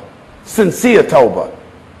tawbah. Sincere tawbah.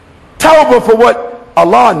 Tawbah for what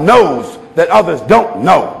Allah knows that others don't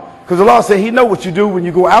know. Because Allah said He knows what you do when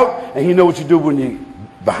you go out, and He knows what you do when you're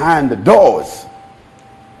behind the doors.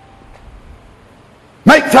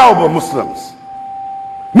 Make tawbah, Muslims.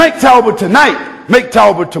 Make tawbah tonight. Make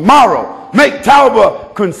tawbah tomorrow. Make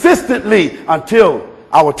tawbah consistently until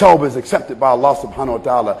our tawbah is accepted by Allah subhanahu wa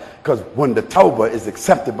ta'ala. Because when the tawbah is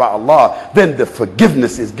accepted by Allah, then the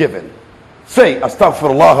forgiveness is given. Say,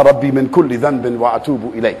 astaghfirullah rabbi min kulli dhanbin wa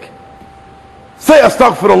atubu ilayk. Say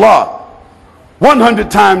astaghfirullah 100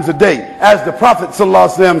 times a day, as the Prophet sallallahu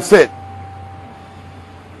alaihi wasallam said.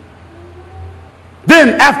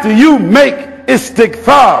 Then after you make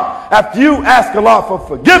istighfar, after you ask Allah for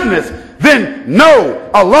forgiveness, then know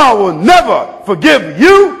Allah will never forgive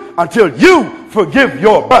you until you forgive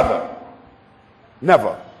your brother.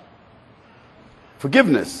 Never.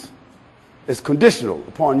 Forgiveness is conditional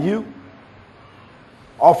upon you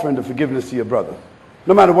offering the forgiveness to your brother,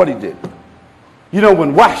 no matter what he did. You know,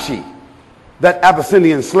 when Wahshi, that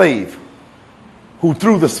Abyssinian slave who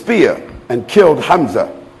threw the spear and killed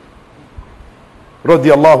Hamza,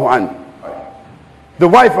 radiyallahu anhu, the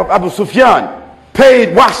wife of Abu Sufyan paid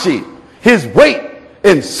Wahshi his weight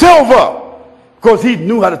in silver because he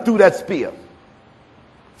knew how to throw that spear.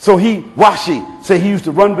 So Wahshi said he used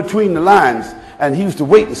to run between the lines and he used to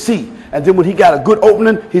wait and see. And then when he got a good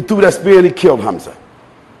opening, he threw that spear and he killed Hamza.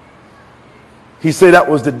 He said that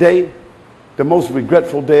was the most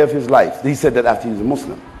regretful day of his life. He said that after he was a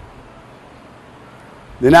Muslim.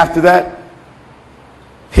 Then after that,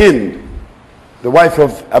 Hind, the wife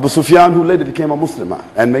of Abu Sufyan, who later became a Muslimah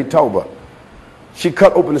and made tawbah, she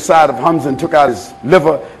cut open the side of Hamza and took out his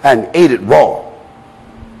liver and ate it raw.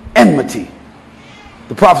 Enmity.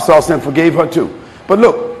 The Prophet ﷺ forgave her too. But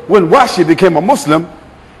look, when Wahshi became a Muslim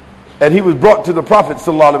and he was brought to the Prophet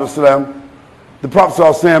ﷺ, the Prophet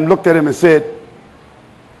ﷺ looked at him and said,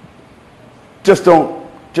 just go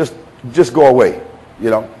away, you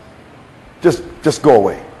know. Just go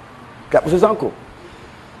away. That was his uncle.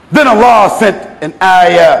 Then Allah sent an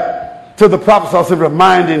ayah to the Prophet ﷺ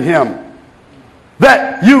reminding him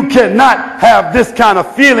that you cannot have this kind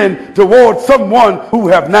of feeling towards someone who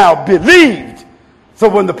have now believed. So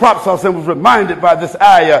when the Prophet ﷺ was reminded by this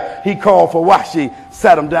ayah, he called for Wahshi,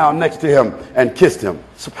 sat him down next to him and kissed him.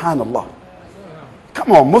 Subhanallah.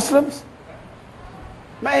 Come on, Muslims.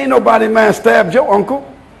 Man, ain't nobody, man, stabbed your uncle.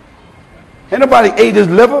 Ain't nobody ate his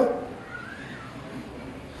liver.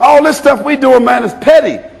 All this stuff we doing, man, is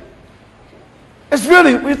petty. It's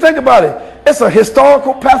really, when you think about it, it's a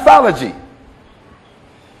historical pathology.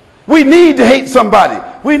 We need to hate somebody.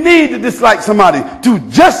 We need to dislike somebody to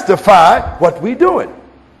justify what we're doing.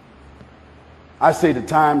 I say the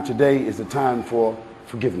time today is the time for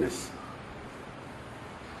forgiveness.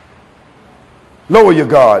 Lower your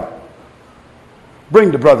guard.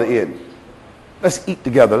 Bring the brother in. Let's eat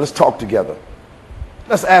together. Let's talk together.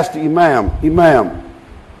 Let's ask the imam,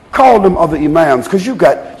 call them other imams, because you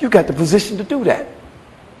got the position to do that.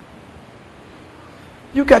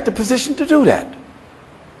 You got the position to do that.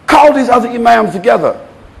 Call these other imams together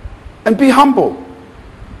and be humble.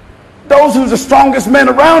 Those who's the strongest men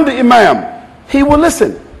around the imam, he will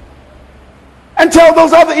listen. And tell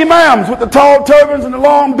those other imams with the tall turbans and the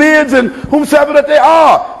long beards and whomsoever that they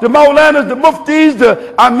are, the maulanas, the muftis,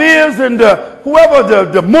 the amirs, and whoever,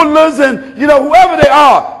 the mullahs, and whoever they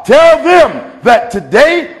are, tell them that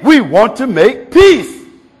today we want to make peace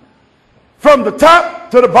from the top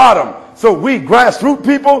to the bottom. So we grassroots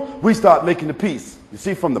people, we start making the peace. You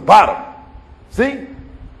see, from the bottom. See?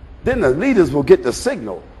 Then the leaders will get the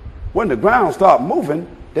signal. When the ground start moving,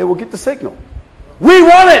 they will get the signal. We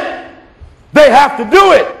want it. They have to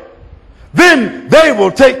do it. Then they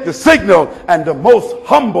will take the signal, and the most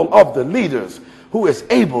humble of the leaders, who is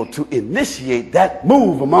able to initiate that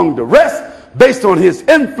move among the rest, based on his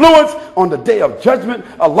influence on the day of judgment.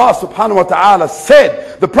 Allah subhanahu wa ta'ala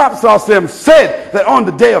said, the Prophet ﷺ said that on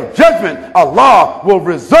the day of judgment, Allah will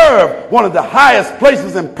reserve one of the highest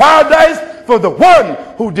places in paradise for the one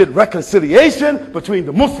who did reconciliation between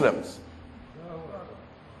the Muslims.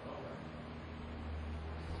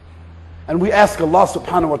 And we ask Allah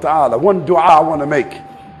subhanahu wa ta'ala, one dua I want to make.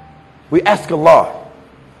 We ask Allah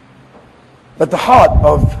that the heart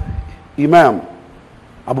of Imam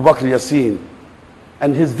Abu Bakr Yassin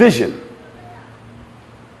and his vision,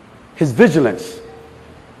 his vigilance,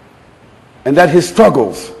 and that his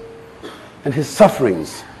struggles and his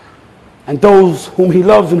sufferings and those whom he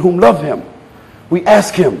loves and whom love him, we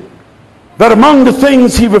ask him that among the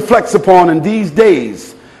things he reflects upon in these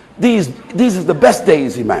days, these are the best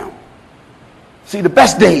days, Imam. See, the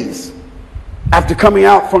best days after coming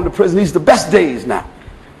out from the prison, these are the best days now.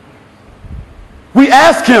 We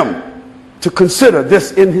ask him to consider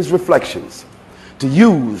this in his reflections, to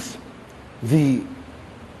use the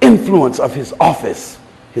influence of his office,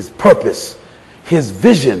 his purpose, his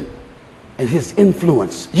vision, and his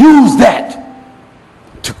influence. Use that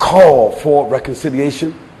to call for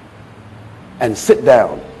reconciliation and sit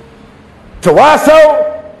down.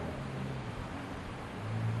 Tawasaw,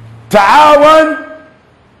 ta'awan,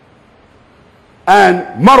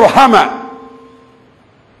 and marhama,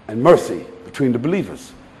 and mercy between the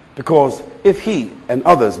believers. Because if he and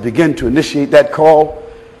others begin to initiate that call,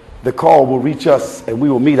 the call will reach us and we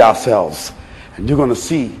will meet ourselves. And you're going to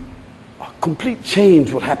see a complete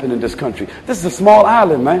change will happen in this country. This is a small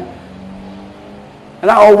island, man.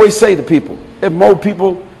 And I always say to people, there are more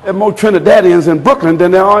Trinidadians in Brooklyn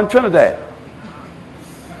than there are in Trinidad.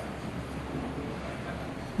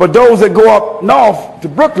 But those that go up north to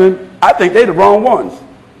Brooklyn, I think they're the wrong ones.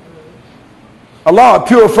 Allah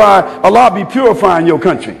be purifying your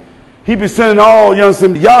country. He be sending all young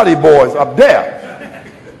Yadi boys up there.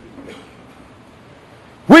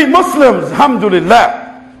 We Muslims,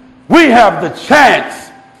 alhamdulillah, we have the chance.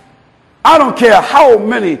 I don't care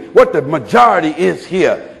what the majority is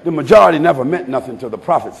here. The majority never meant nothing to the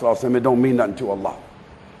Prophet ﷺ. It don't mean nothing to Allah.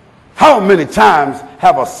 How many times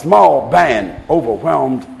have a small band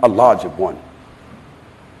overwhelmed a larger one?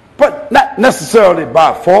 But not necessarily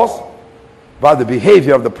by force, by the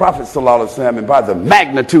behavior of the Prophet ﷺ and by the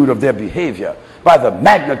magnitude of their behavior, by the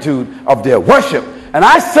magnitude of their worship. And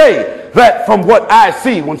I say that from what I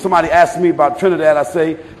see, when somebody asks me about Trinidad, I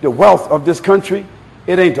say the wealth of this country,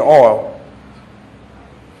 it ain't the oil.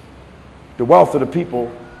 The wealth of the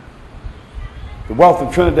people, the wealth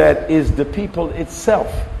of Trinidad is the people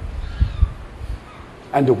itself.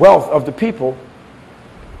 And the wealth of the people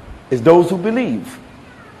is those who believe.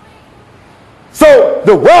 So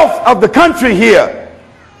the wealth of the country here,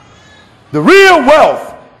 the real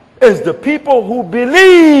wealth, is the people who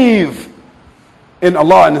believe in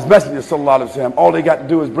Allah and His Messenger sallallahu alaihi wasallam. All they got to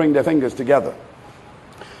do is bring their fingers together.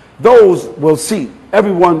 Those will see.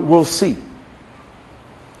 Everyone will see.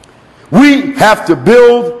 We have to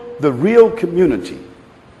build the real community,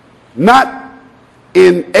 not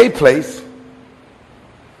in a place,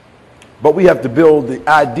 but we have to build the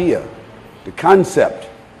idea, the concept,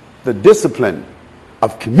 the discipline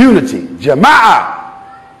of community, jama'ah.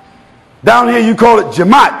 Down here you call it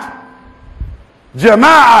jamaat.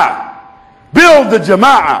 Jama'ah. Build the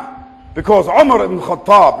jama'ah. Because Umar ibn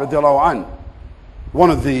Khattab, radiallahu anh,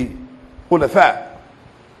 one of the khulafa,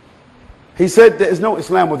 he said there is no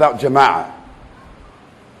Islam without jama'ah.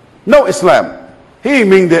 No Islam. He didn't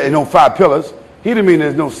mean there are no 5 pillars. He didn't mean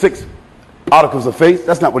there's no 6 articles of faith.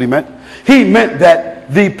 That's not what he meant. He meant that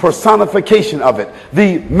the personification of it,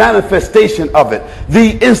 the manifestation of it,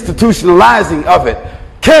 the institutionalizing of it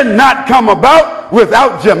cannot come about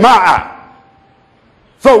without jama'ah.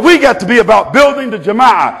 So we got to be about building the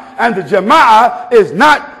jama'ah. And the jama'ah is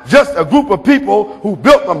not just a group of people who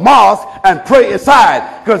built a mosque and pray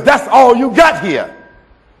inside, because that's all you got here.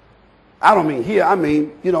 I don't mean here, I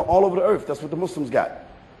mean, all over the earth. That's what the Muslims got.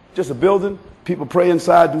 Just a building, people pray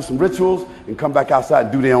inside, do some rituals, and come back outside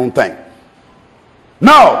and do their own thing.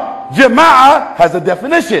 No, jama'ah has a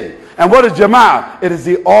definition. And what is jama'ah? It is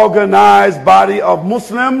the organized body of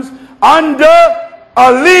Muslims under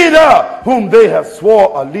a leader whom they have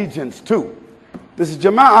swore allegiance to. This is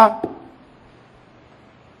jama'ah.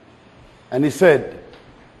 And he said,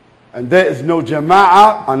 and there is no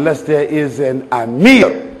jama'ah unless there is an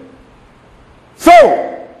amir.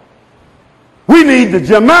 So, we need the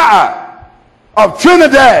jama'ah of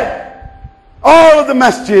Trinidad. All of the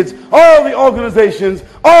masjids, all the organizations,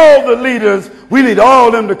 all the leaders, we need all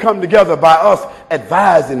of them to come together by us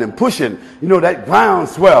advising and pushing, that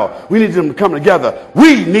groundswell. We need them to come together.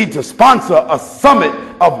 We need to sponsor a summit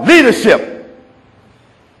of leadership.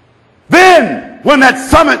 Then, when that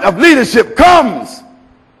summit of leadership comes,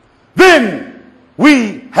 then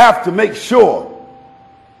we have to make sure,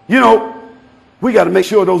 we got to make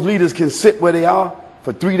sure those leaders can sit where they are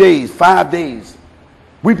for 3 days, 5 days.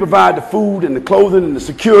 We provide the food and the clothing and the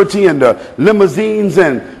security and the limousines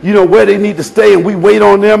and, where they need to stay, and we wait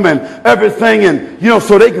on them and everything, and,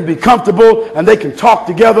 so they can be comfortable and they can talk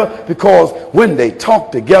together, because when they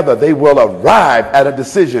talk together, they will arrive at a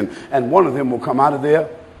decision, and one of them will come out of there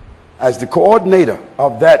as the coordinator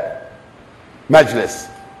of that majlis.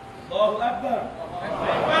 Allahu Akbar.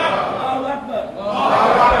 Allahu Akbar.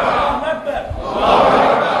 Allahu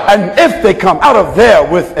Akbar. And if they come out of there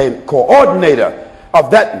with a coordinator of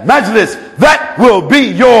that majlis, that will be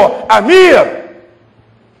your amir.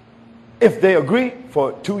 If they agree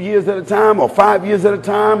for 2 years at a time or 5 years at a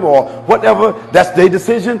time or whatever, that's their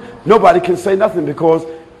decision. Nobody can say nothing, because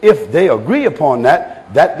if they agree upon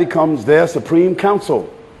that, that becomes their supreme council.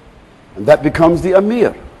 And that becomes the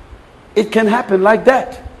amir. It can happen like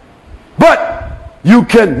that. But you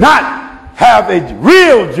cannot have a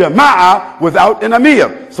real jama'ah without an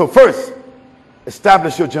amir. So first,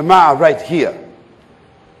 establish your jama'ah right here.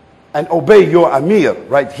 And obey your amir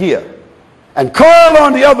right here. And call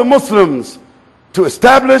on the other Muslims to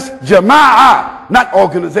establish jama'ah, not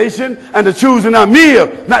organization, and to choose an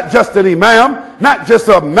amir, not just an imam, not just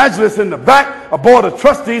a majlis in the back, a board of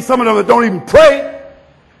trustees, some of them that don't even pray.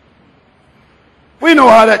 We know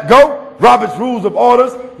how that go. Robert's Rules of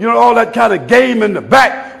Orders, all that kind of game in the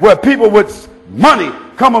back where people with money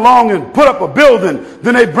come along and put up a building.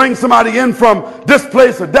 Then they bring somebody in from this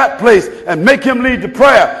place or that place and make him lead the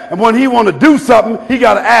prayer. And when he want to do something, he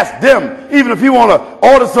got to ask them. Even if he want to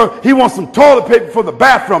order he wants some toilet paper for the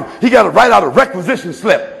bathroom, he got to write out a requisition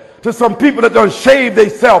slip to some people that don't shave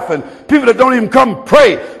themselves, and people that don't even come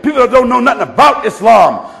pray, people that don't know nothing about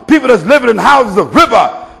Islam, people that's living in houses of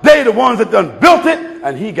riba. They the ones that done built it,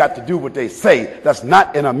 and he got to do what they say. That's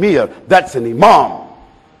not an amir, that's an imam.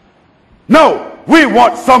 No, we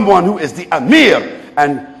want someone who is the amir.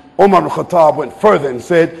 And Umar al-Khattab went further and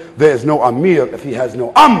said, there is no amir if he has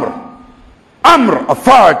no amr. Amr,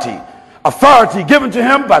 authority. Authority given to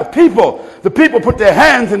him by the people. The people put their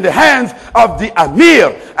hands in the hands of the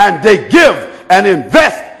amir, and they give and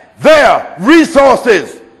invest their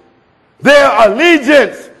resources, their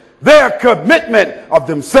allegiance, their commitment of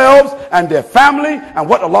themselves and their family and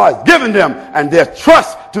what Allah has given them, and their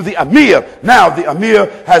trust to the amir. Now the amir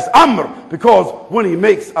has amr, because when he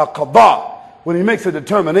makes a qada, when he makes a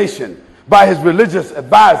determination by his religious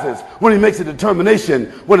advisors, when he makes a determination,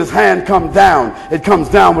 when his hand comes down, it comes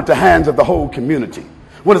down with the hands of the whole community.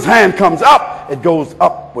 When his hand comes up, it goes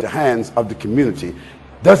up with the hands of the community.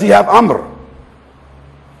 Does he have amr?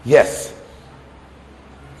 Yes.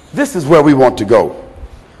 This is where we want to go.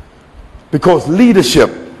 Because leadership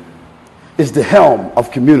is the helm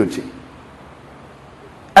of community.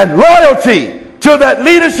 And loyalty to that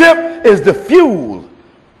leadership is the fuel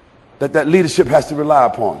that leadership has to rely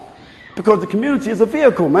upon. Because the community is a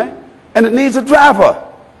vehicle, man. And it needs a driver.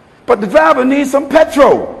 But the driver needs some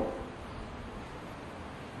petrol.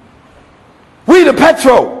 We the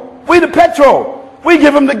petrol. We the petrol. We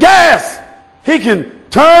give him the gas. He can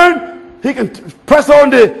turn. He can press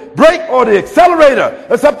on the brake or the accelerator.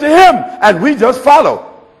 It's up to him. And we just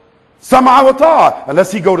follow. Sama wa ta'a,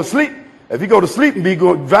 unless he go to sleep. If he go to sleep and be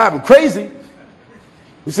driving crazy,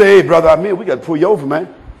 we say, hey, brother Amir, we got to pull you over,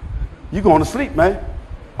 man. You going to sleep, man.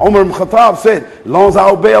 Umar ibn Khattab said, as long as I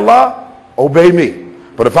obey Allah, obey me.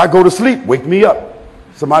 But if I go to sleep, wake me up.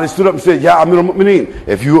 Somebody stood up and said, "Ya Amir al-Mu'mineen,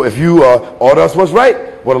 if you order us what's right,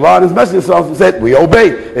 what Allah and His Messenger said, we obey.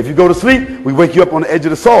 If you go to sleep, we wake you up on the edge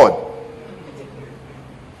of the sword."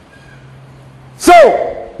 So,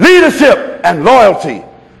 leadership and loyalty,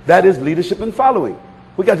 that is leadership and following.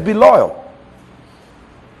 We got to be loyal.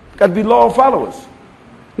 Got to be loyal followers.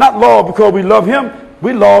 Not loyal because we love Him.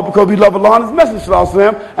 We loyal because we love Allah and His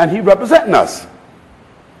Messenger, and He representing us.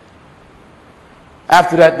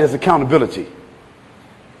 After that, there's accountability.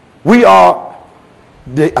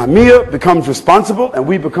 The Amir becomes responsible and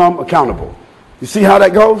we become accountable. You see how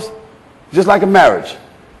that goes? Just like a marriage.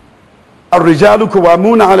 Ar-rijalu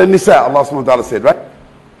qawwamuna 'ala an-nisa, Allah subhanahu wa ta'ala said, right?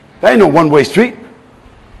 There ain't no one-way street.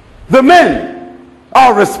 The men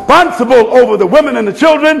are responsible over the women and the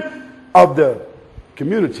children of the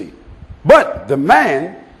community. But the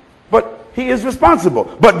man, he is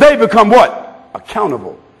responsible. But they become what?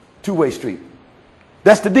 Accountable. Two-way street.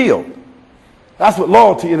 That's the deal. That's what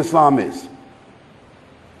loyalty in Islam is.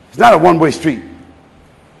 It's not a one-way street.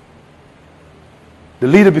 The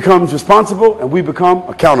leader becomes responsible and we become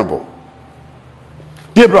accountable.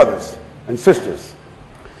 Dear brothers and sisters,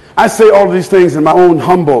 I say all of these things in my own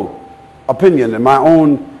humble opinion, in my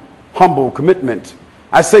own humble commitment.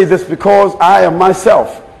 I say this because I am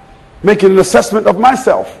myself making an assessment of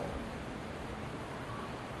myself.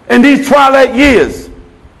 In these twilight years,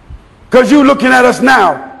 because you're looking at us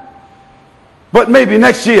now, but maybe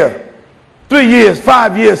next year, 3 years,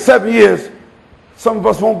 5 years, 7 years, some of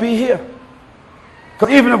us won't be here.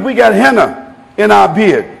 Because even if we got henna in our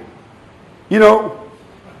beard, because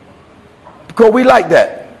we like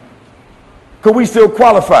that, because we still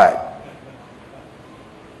qualified.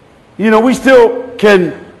 We still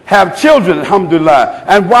can have children, alhamdulillah,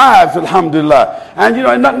 and wives, alhamdulillah. And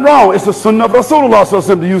ain't nothing wrong. It's the sunnah of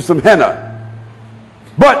Rasulullah to use some henna.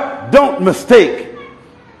 But don't mistake,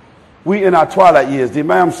 we in our twilight years. The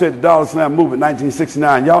Imam said the Dar Islam movement,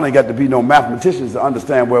 1969, y'all ain't got to be no mathematicians to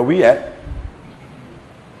understand where we at.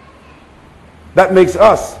 That makes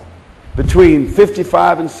us between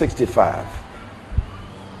 55 and 65.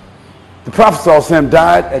 The Prophet ﷺ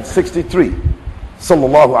died at 63,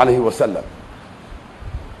 sallallahu alaihi wasallam.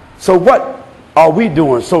 So what are we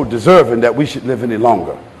doing so deserving that we should live any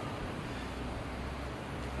longer?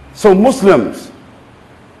 So Muslims,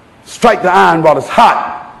 strike the iron while it's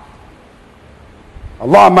hot.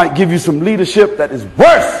 Allah might give you some leadership that is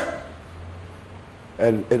worse.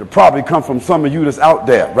 And it'll probably come from some of you that's out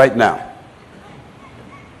there right now.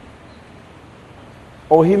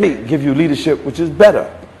 Or He may give you leadership which is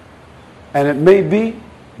better. And it may be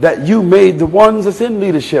that you made the ones that's in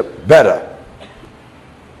leadership better.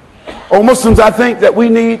 Oh, Muslims, I think that we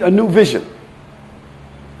need a new vision.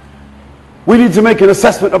 We need to make an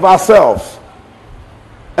assessment of ourselves.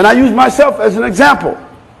 And I use myself as an example.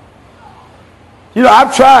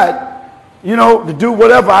 I've tried, to do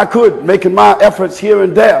whatever I could, making my efforts here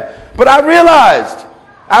and there. But I realized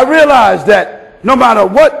that no matter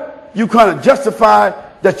what you kind of justify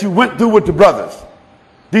that you went through with the brothers.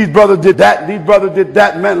 These brothers did that, and these brothers did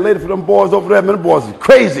that, man, later for them boys over there, man, the boys is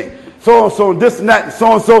crazy. So-and-so, and this and that, and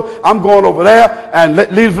so-and-so, I'm going over there and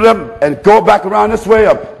leave for them and go back around this way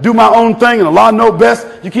or do my own thing, and Allah knows best.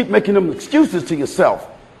 You keep making them excuses to yourself.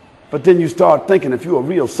 But then you start thinking, if you're a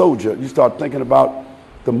real soldier, you start thinking about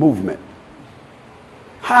the movement.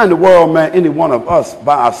 How in the world, man, any one of us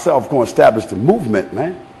by ourselves going to establish the movement,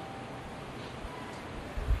 man?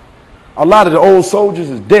 A lot of the old soldiers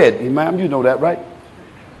is dead, Imam, you know that, right?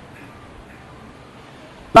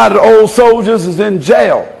 A lot of the old soldiers is in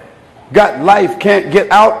jail. Got life, can't get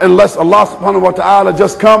out unless Allah subhanahu wa ta'ala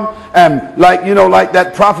just come and like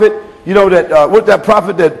that prophet, what that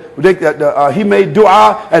prophet that he made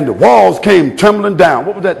dua and the walls came trembling down.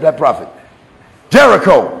 What was that prophet?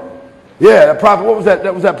 Jericho. Yeah, that prophet, what was that?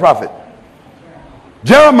 That was that prophet.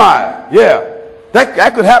 Jeremiah. Yeah.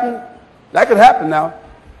 That could happen. That could happen now.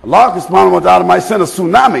 Allah subhanahu wa ta'ala might send a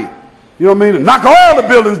tsunami. You know what I mean? Knock all the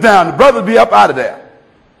buildings down. The brothers be up out of there.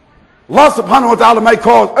 Allah subhanahu wa ta'ala might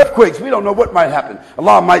cause earthquakes. We don't know what might happen.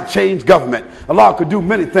 Allah might change government. Allah could do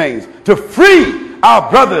many things to free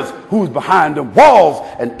our brothers who's behind the walls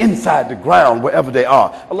and inside the ground wherever they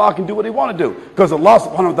are. Allah can do what He want to do. Because Allah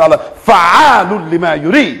subhanahu wa ta'ala fa'alun lima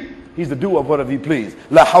yurid. He's the doer of whatever He please.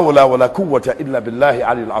 La hawla wa la quwwata illa billahi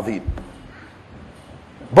aliyul azim.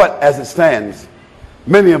 But as it stands,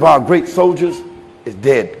 many of our great soldiers is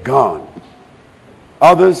dead, gone.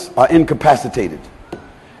 Others are incapacitated.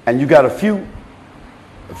 And you got a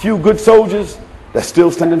few good soldiers that's still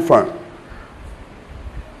standing firm.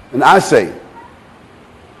 And I say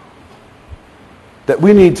that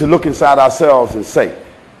we need to look inside ourselves and say,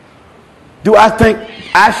 do I think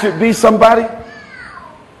I should be somebody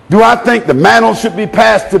Do I think the mantle should be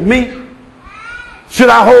passed to me? Should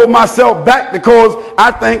I hold myself back because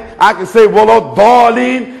I think I can say, well, oh,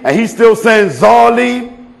 Darlene, and he's still saying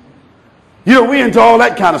Zarleen? You know, we into all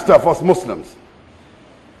that kind of stuff, us Muslims.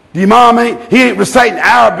 The Imam he ain't reciting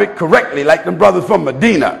Arabic correctly like them brothers from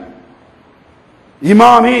Medina. The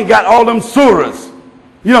Imam, he ain't got all them surahs.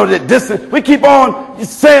 You know, that distance. We keep on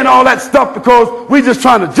saying all that stuff because we just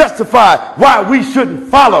trying to justify why we shouldn't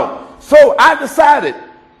follow. So I decided,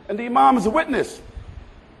 and the Imam is a witness.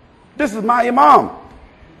 This is my Imam.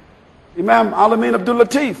 Imam Alameen Abdul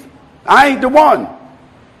Latif. I ain't the one.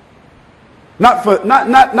 Not for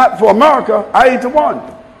America. I ain't the one.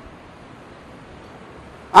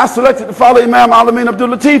 I selected to follow Imam Alameen Abdul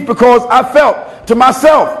Latif because I felt to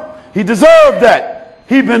myself, he deserved that.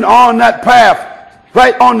 He'd been on that path,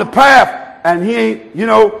 right on the path, and he ain't, you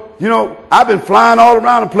know, I've been flying all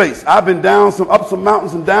around the place. I've been up some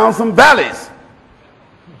mountains and down some valleys.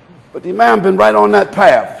 But the Imam been right on that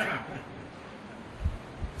path.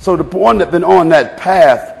 So the one that been on that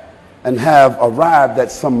path and have arrived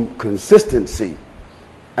at some consistency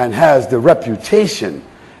and has the reputation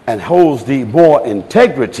and holds the more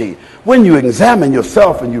integrity, when you examine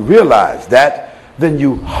yourself and you realize that, then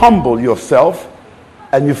you humble yourself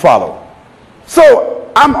and you follow.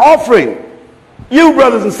 So I'm offering you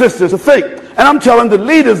brothers and sisters to think, and I'm telling the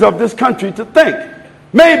leaders of this country to think.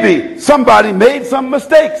 Maybe somebody made some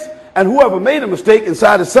mistakes, and whoever made a mistake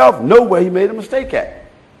inside himself know where he made a mistake at.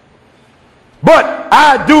 But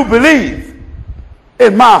I do believe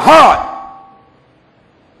in my heart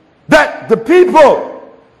that the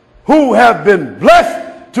people who have been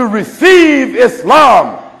blessed to receive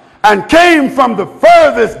Islam and came from the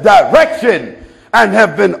furthest direction and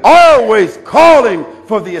have been always calling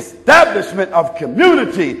for the establishment of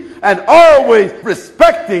community and always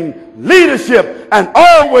respecting leadership and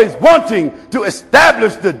always wanting to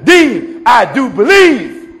establish the deen, I do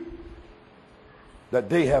believe that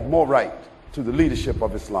they have more right to the leadership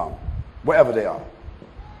of Islam, wherever they are.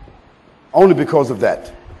 Only because of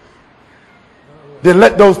that. Then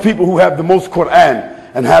let those people who have the most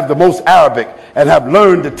Quran and have the most Arabic and have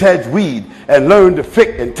learned the tajweed and learned the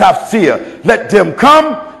fiqh and tafsir, let them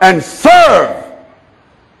come and serve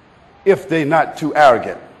if they're not too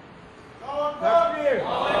arrogant.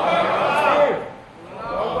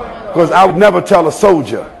 Because I would never tell a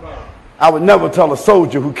soldier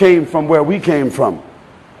who came from where we came from,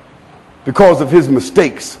 because of his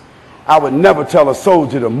mistakes, I would never tell a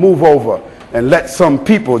soldier to move over and let some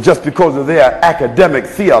people, just because of their academic,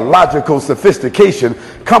 theological sophistication,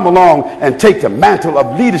 come along and take the mantle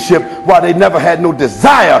of leadership while they never had no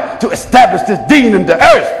desire to establish this deen in the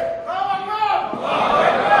earth.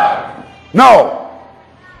 No.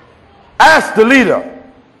 Ask the leader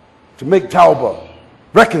to make tawbah,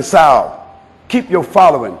 reconcile, keep your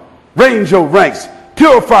following, range your ranks,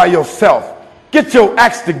 purify yourself, get your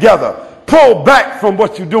acts together. Pull back from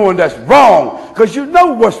what you're doing that's wrong, because you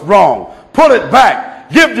know what's wrong. Pull it back.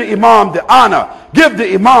 Give the Imam the honor. Give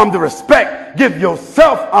the Imam the respect. Give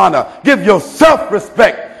yourself honor. Give yourself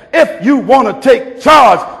respect. If you want to take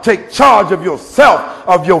charge of yourself,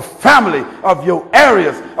 of your family, of your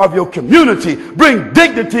areas, of your community. Bring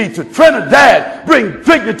dignity to Trinidad. Bring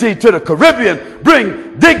dignity to the Caribbean.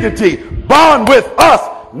 Bring dignity. Bond with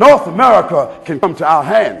us. North America can come to our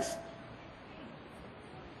hands.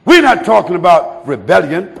 We're not talking about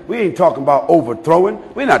rebellion. We ain't talking about overthrowing.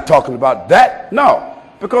 We're not talking about that. No.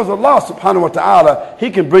 Because Allah subhanahu wa ta'ala, He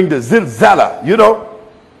can bring the zilzala, you know.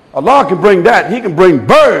 Allah can bring that. He can bring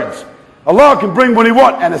birds. Allah can bring what He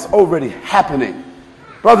wants, and it's already happening.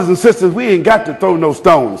 Brothers and sisters, we ain't got to throw no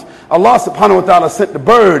stones. Allah subhanahu wa ta'ala sent the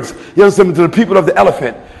birds, you understand, to the people of the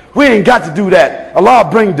elephant. We ain't got to do that. Allah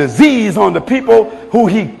bring disease on the people who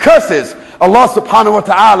He curses. Allah subhanahu wa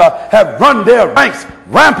ta'ala have run their ranks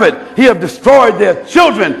rampant. He have destroyed their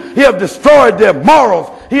children. He have destroyed their morals.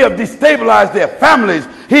 He have destabilized their families.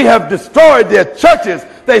 He have destroyed their churches.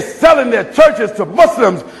 They selling their churches to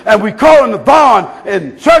Muslims, and we calling the bond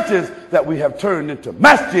in churches that we have turned into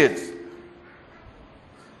masjids.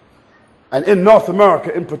 And in North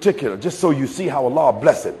America in particular, just so you see how Allah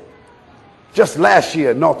bless it, just last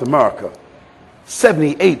year in North America,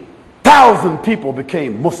 78,000 people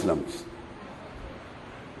became Muslims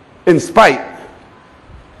in spite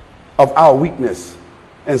of our weakness,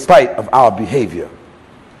 in spite of our behavior.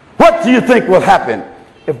 What do you think will happen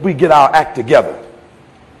if we get our act together?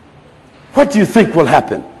 What do you think will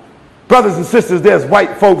happen? Brothers and sisters, there's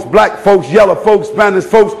white folks, black folks, yellow folks, Spanish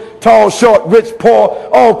folks, tall, short, rich, poor,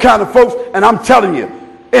 all kind of folks. And I'm telling you,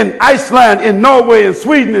 in Iceland, in Norway, in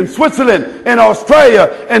Sweden, in Switzerland, in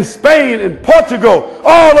Australia, in Spain, in Portugal,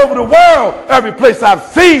 all over the world. Every place I've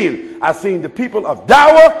seen the people of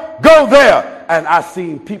Dawah go there. And I've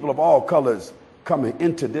seen people of all colors coming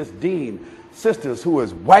into this deen. Sisters who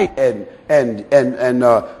is white and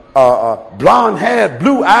blonde-haired,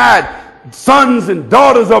 blue-eyed, sons and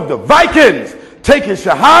daughters of the Vikings, taking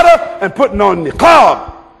shahada and putting on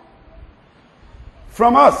niqab.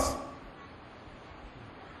 From us.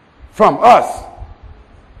 From us.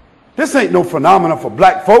 This ain't no phenomenon for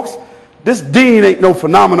black folks. This deen ain't no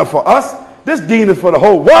phenomenon for us. This deen is for the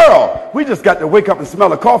whole world. We just got to wake up and smell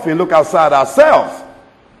the coffee and look outside ourselves.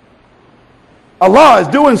 Allah is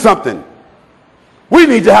doing something. We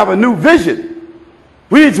need to have a new vision.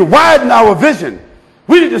 We need to widen our vision.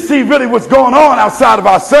 We need to see really what's going on outside of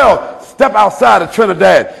ourselves. Step outside of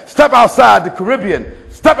Trinidad. Step outside the Caribbean.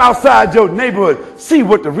 Step outside your neighborhood. See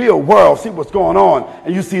what the real world, see what's going on.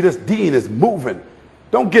 And you see this deen is moving.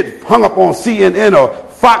 Don't get hung up on CNN or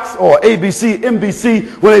Fox or ABC,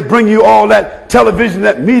 NBC when they bring you all that television,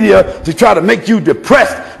 that media to try to make you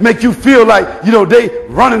depressed, make you feel like, you know, they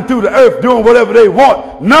running through the earth doing whatever they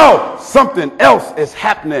want. No, something else is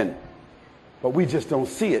happening. But we just don't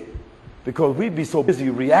see it because we be so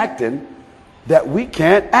busy reacting that we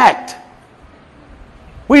can't act.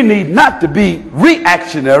 We need not to be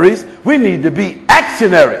reactionaries. We need to be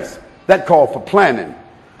actionaries. That call for planning.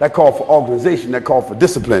 That call for organization. That call for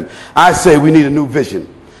discipline. I say we need a new vision.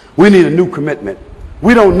 We need a new commitment.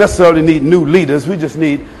 We don't necessarily need new leaders. We just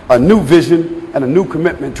need a new vision and a new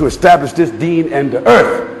commitment to establish this deen in the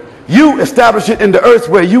earth. You establish it in the earth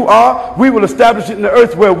where you are. We will establish it in the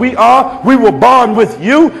earth where we are. We will bond with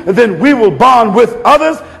you, and then we will bond with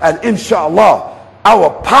others. And inshallah,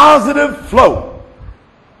 our positive flow,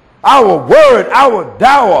 our word, our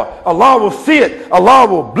dawah, Allah will see it, Allah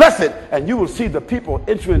will bless it, and you will see the people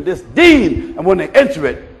entering this deen. And when they enter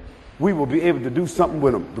it, we will be able to do something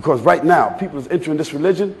with them. Because right now, people is entering this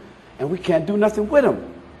religion, and we can't do nothing with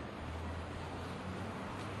them.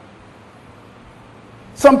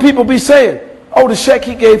 Some people be saying, oh, the sheikh,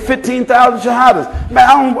 he gave 15,000 shahadas. Man,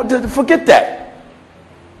 I don't forget that.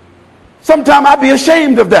 Sometimes I be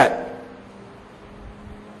ashamed of that.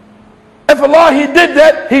 If Allah, he did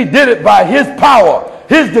that, he did it by his power,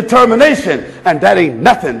 his determination. And that ain't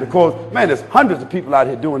nothing because, man, there's hundreds of people out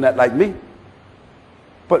here doing that like me.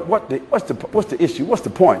 But what's the issue? What's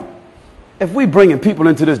the point? If we bringing people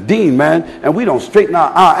into this deen, man, and we don't straighten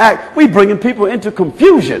our act, we bringing people into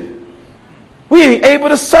confusion. We ain't able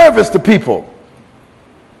to service the people.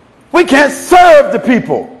 We can't serve the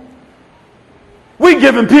people. We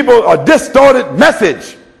giving people a distorted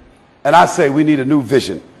message. And I say we need a new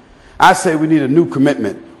vision. I say we need a new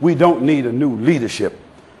commitment. We don't need a new leadership.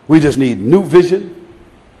 We just need new vision,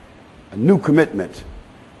 a new commitment.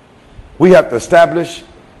 We have to establish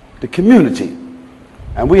the community,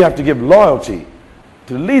 and we have to give loyalty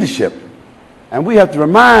to the leadership, and we have to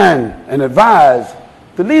remind and advise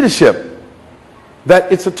the leadership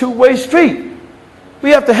that it's a two-way street. We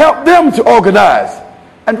have to help them to organize,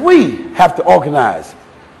 and we have to organize.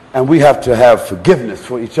 And we have to have forgiveness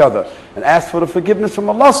for each other and ask for the forgiveness from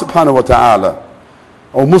Allah subhanahu wa ta'ala.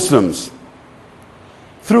 O Muslims,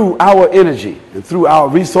 through our energy and through our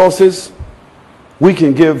resources, we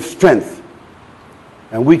can give strength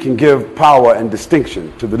and we can give power and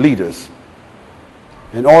distinction to the leaders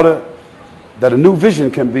in order that a new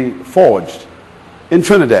vision can be forged in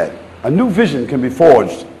Trinidad. A new vision can be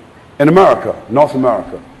forged in America, North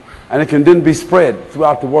America, and it can then be spread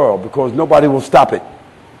throughout the world because nobody will stop it.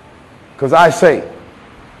 Because I say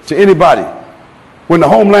to anybody, when the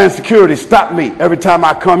Homeland Security stop me every time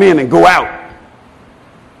I come in and go out,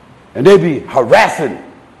 and they be harassing,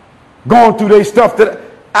 going through their stuff, that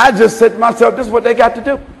I just said to myself, this is what they got to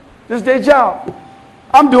do. This is their job.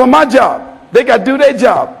 I'm doing my job. They got to do their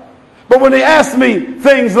job. But when they ask me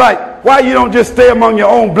things like, why you don't just stay among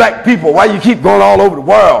your own black people? Why you keep going all over the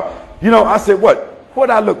world? You know, I said,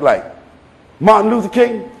 what I look like? Martin Luther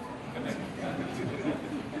King?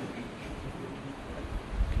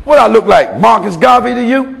 What I look like? Marcus Garvey to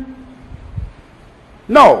you?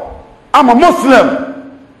 No, I'm a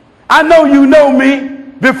Muslim. I know you know me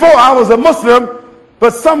before I was a Muslim,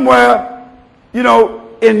 but somewhere, you know,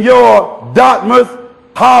 in your Dartmouth,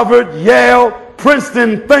 Harvard, Yale,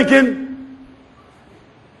 Princeton thinking,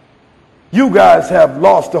 you guys have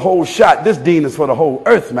lost the whole shot. This deen is for the whole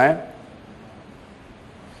earth, man.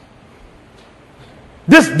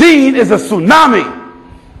 This deen is a tsunami.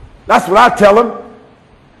 That's what I tell them.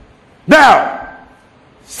 Now,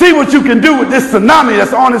 see what you can do with this tsunami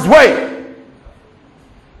that's on its way.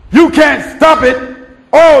 You can't stop it,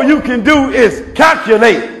 All you can do is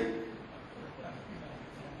calculate.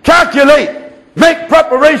 Calculate. Make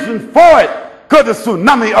preparations for it. Because the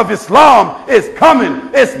tsunami of Islam is coming.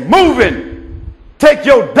 It's moving. Take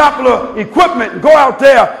your Doppler equipment and go out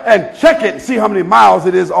there and check it and see how many miles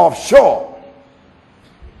it is offshore.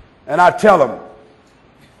 And I tell them,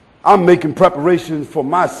 I'm making preparations for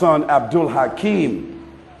my son Abdul Hakim,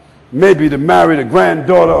 maybe to marry the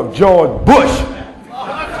granddaughter of George Bush.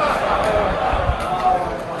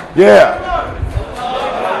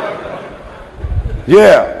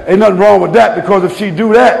 Yeah, ain't nothing wrong with that, because if she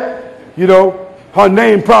do that, you know, her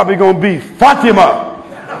name probably gonna be Fatima.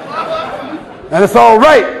 And it's all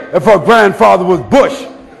right if her grandfather was Bush.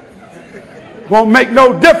 Won't make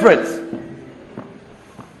no difference.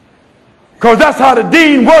 Because that's how the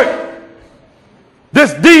deen works.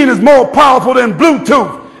 This deen is more powerful than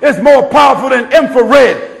Bluetooth. It's more powerful than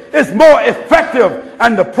infrared. It's more effective.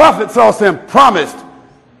 And the Prophet ﷺ promised,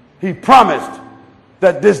 he promised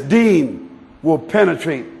that this deen will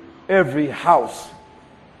penetrate every house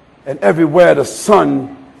and everywhere the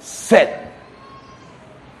sun set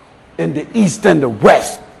in the east and the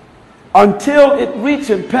west, until it reach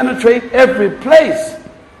and penetrate every place.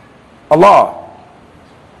 Allah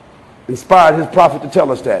inspired his prophet to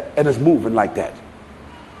tell us that, and it's moving like that.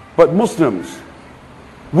 But Muslims,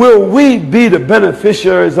 will we be the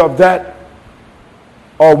beneficiaries of that,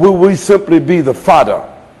 or will we simply be the fodder?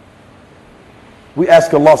 We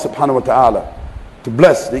ask Allah subhanahu wa ta'ala to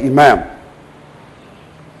bless the Imam,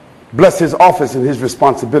 bless his office and his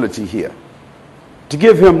responsibility here, to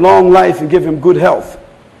give him long life and give him good health.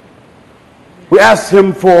 We ask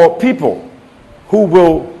him for people who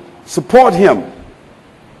will support him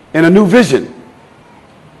in a new vision.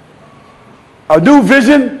 A new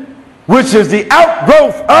vision which is the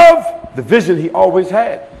outgrowth of the vision he always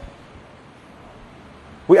had.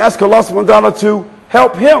 We ask Allah subhanahu wa ta'ala to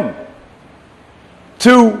help him,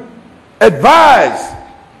 to advise,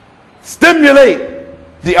 stimulate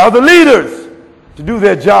the other leaders to do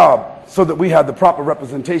their job so that we have the proper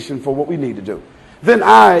representation for what we need to do. Then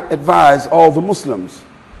I advise all the Muslims,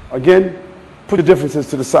 again, put your differences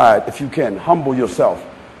to the side if you can. Humble yourself.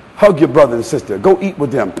 Hug your brother and sister. Go eat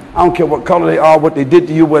with them. I don't care what color they are, what they did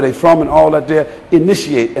to you, where they're from, and all that there.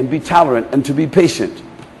 Initiate and be tolerant and to be patient.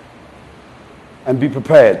 And be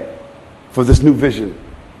prepared for this new vision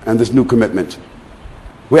and this new commitment.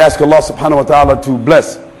 We ask Allah subhanahu wa ta'ala to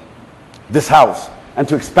bless this house and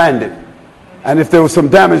to expand it. And if there was some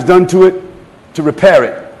damage done to it, to repair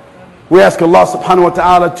it. We ask Allah subhanahu wa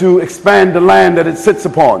ta'ala to expand the land that it sits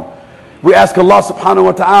upon. We ask Allah subhanahu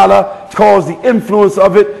wa ta'ala to cause the influence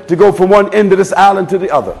of it to go from one end of this island to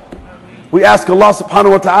the other. We ask Allah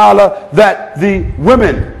subhanahu wa ta'ala that the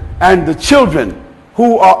women and the children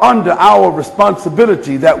who are under our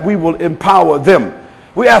responsibility, that we will empower them.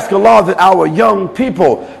 We ask Allah that our young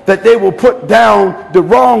people, that they will put down the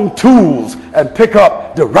wrong tools and pick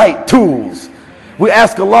up the right tools. We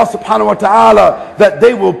ask Allah subhanahu wa ta'ala that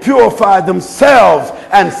they will purify themselves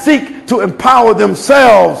and seek to empower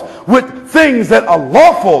themselves with things that are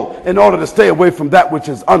lawful in order to stay away from that which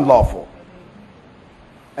is unlawful.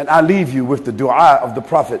 And I leave you with the dua of the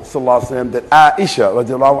Prophet sallallahu alaihi wasallam that Aisha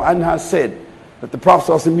radiallahu anha said that the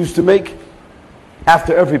Prophet sallallahu alaihi wasallam used to make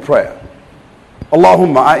after every prayer.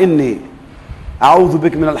 Allahumma a'inni a'udhu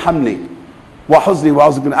bika min al-hamni wa huzni wa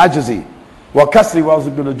a'udhu min ajzi wa kasri wa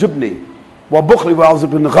a'udhu min al-jubni wa bukhli wa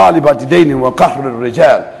a'udhu min ghalibati dayni wa qahr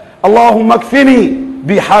al-rijal. Allahumma kfini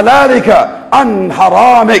bihalalika an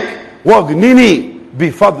haramik waghnini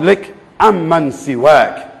bifadlik amman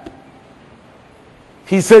siwak.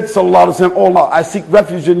 He said, sallallahu alaihi wasallam, oh Allah, I seek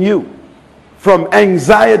refuge in you from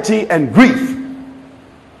anxiety and grief,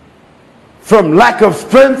 from lack of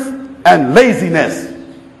strength and laziness,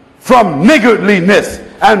 from niggardliness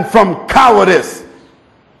and from cowardice,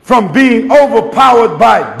 from being overpowered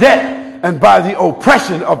by debt and by the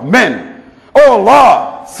oppression of men. Oh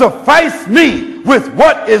Allah, suffice me with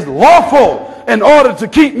what is lawful in order to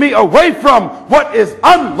keep me away from what is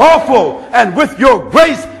unlawful, and with your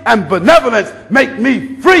grace and benevolence make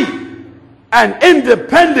me free and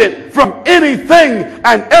independent from anything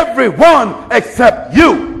and everyone except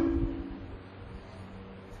you.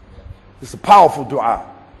 It's a powerful dua.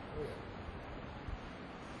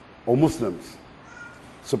 O Muslims,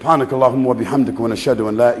 subhanakallahumma wa bihamdika wa nashhadu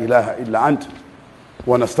an la ilaha illa ant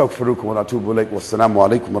wa nastaghfiruka wa natubu ilayk. Wassalamu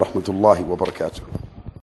alaikum wa rahmatullahi wa barakatuh.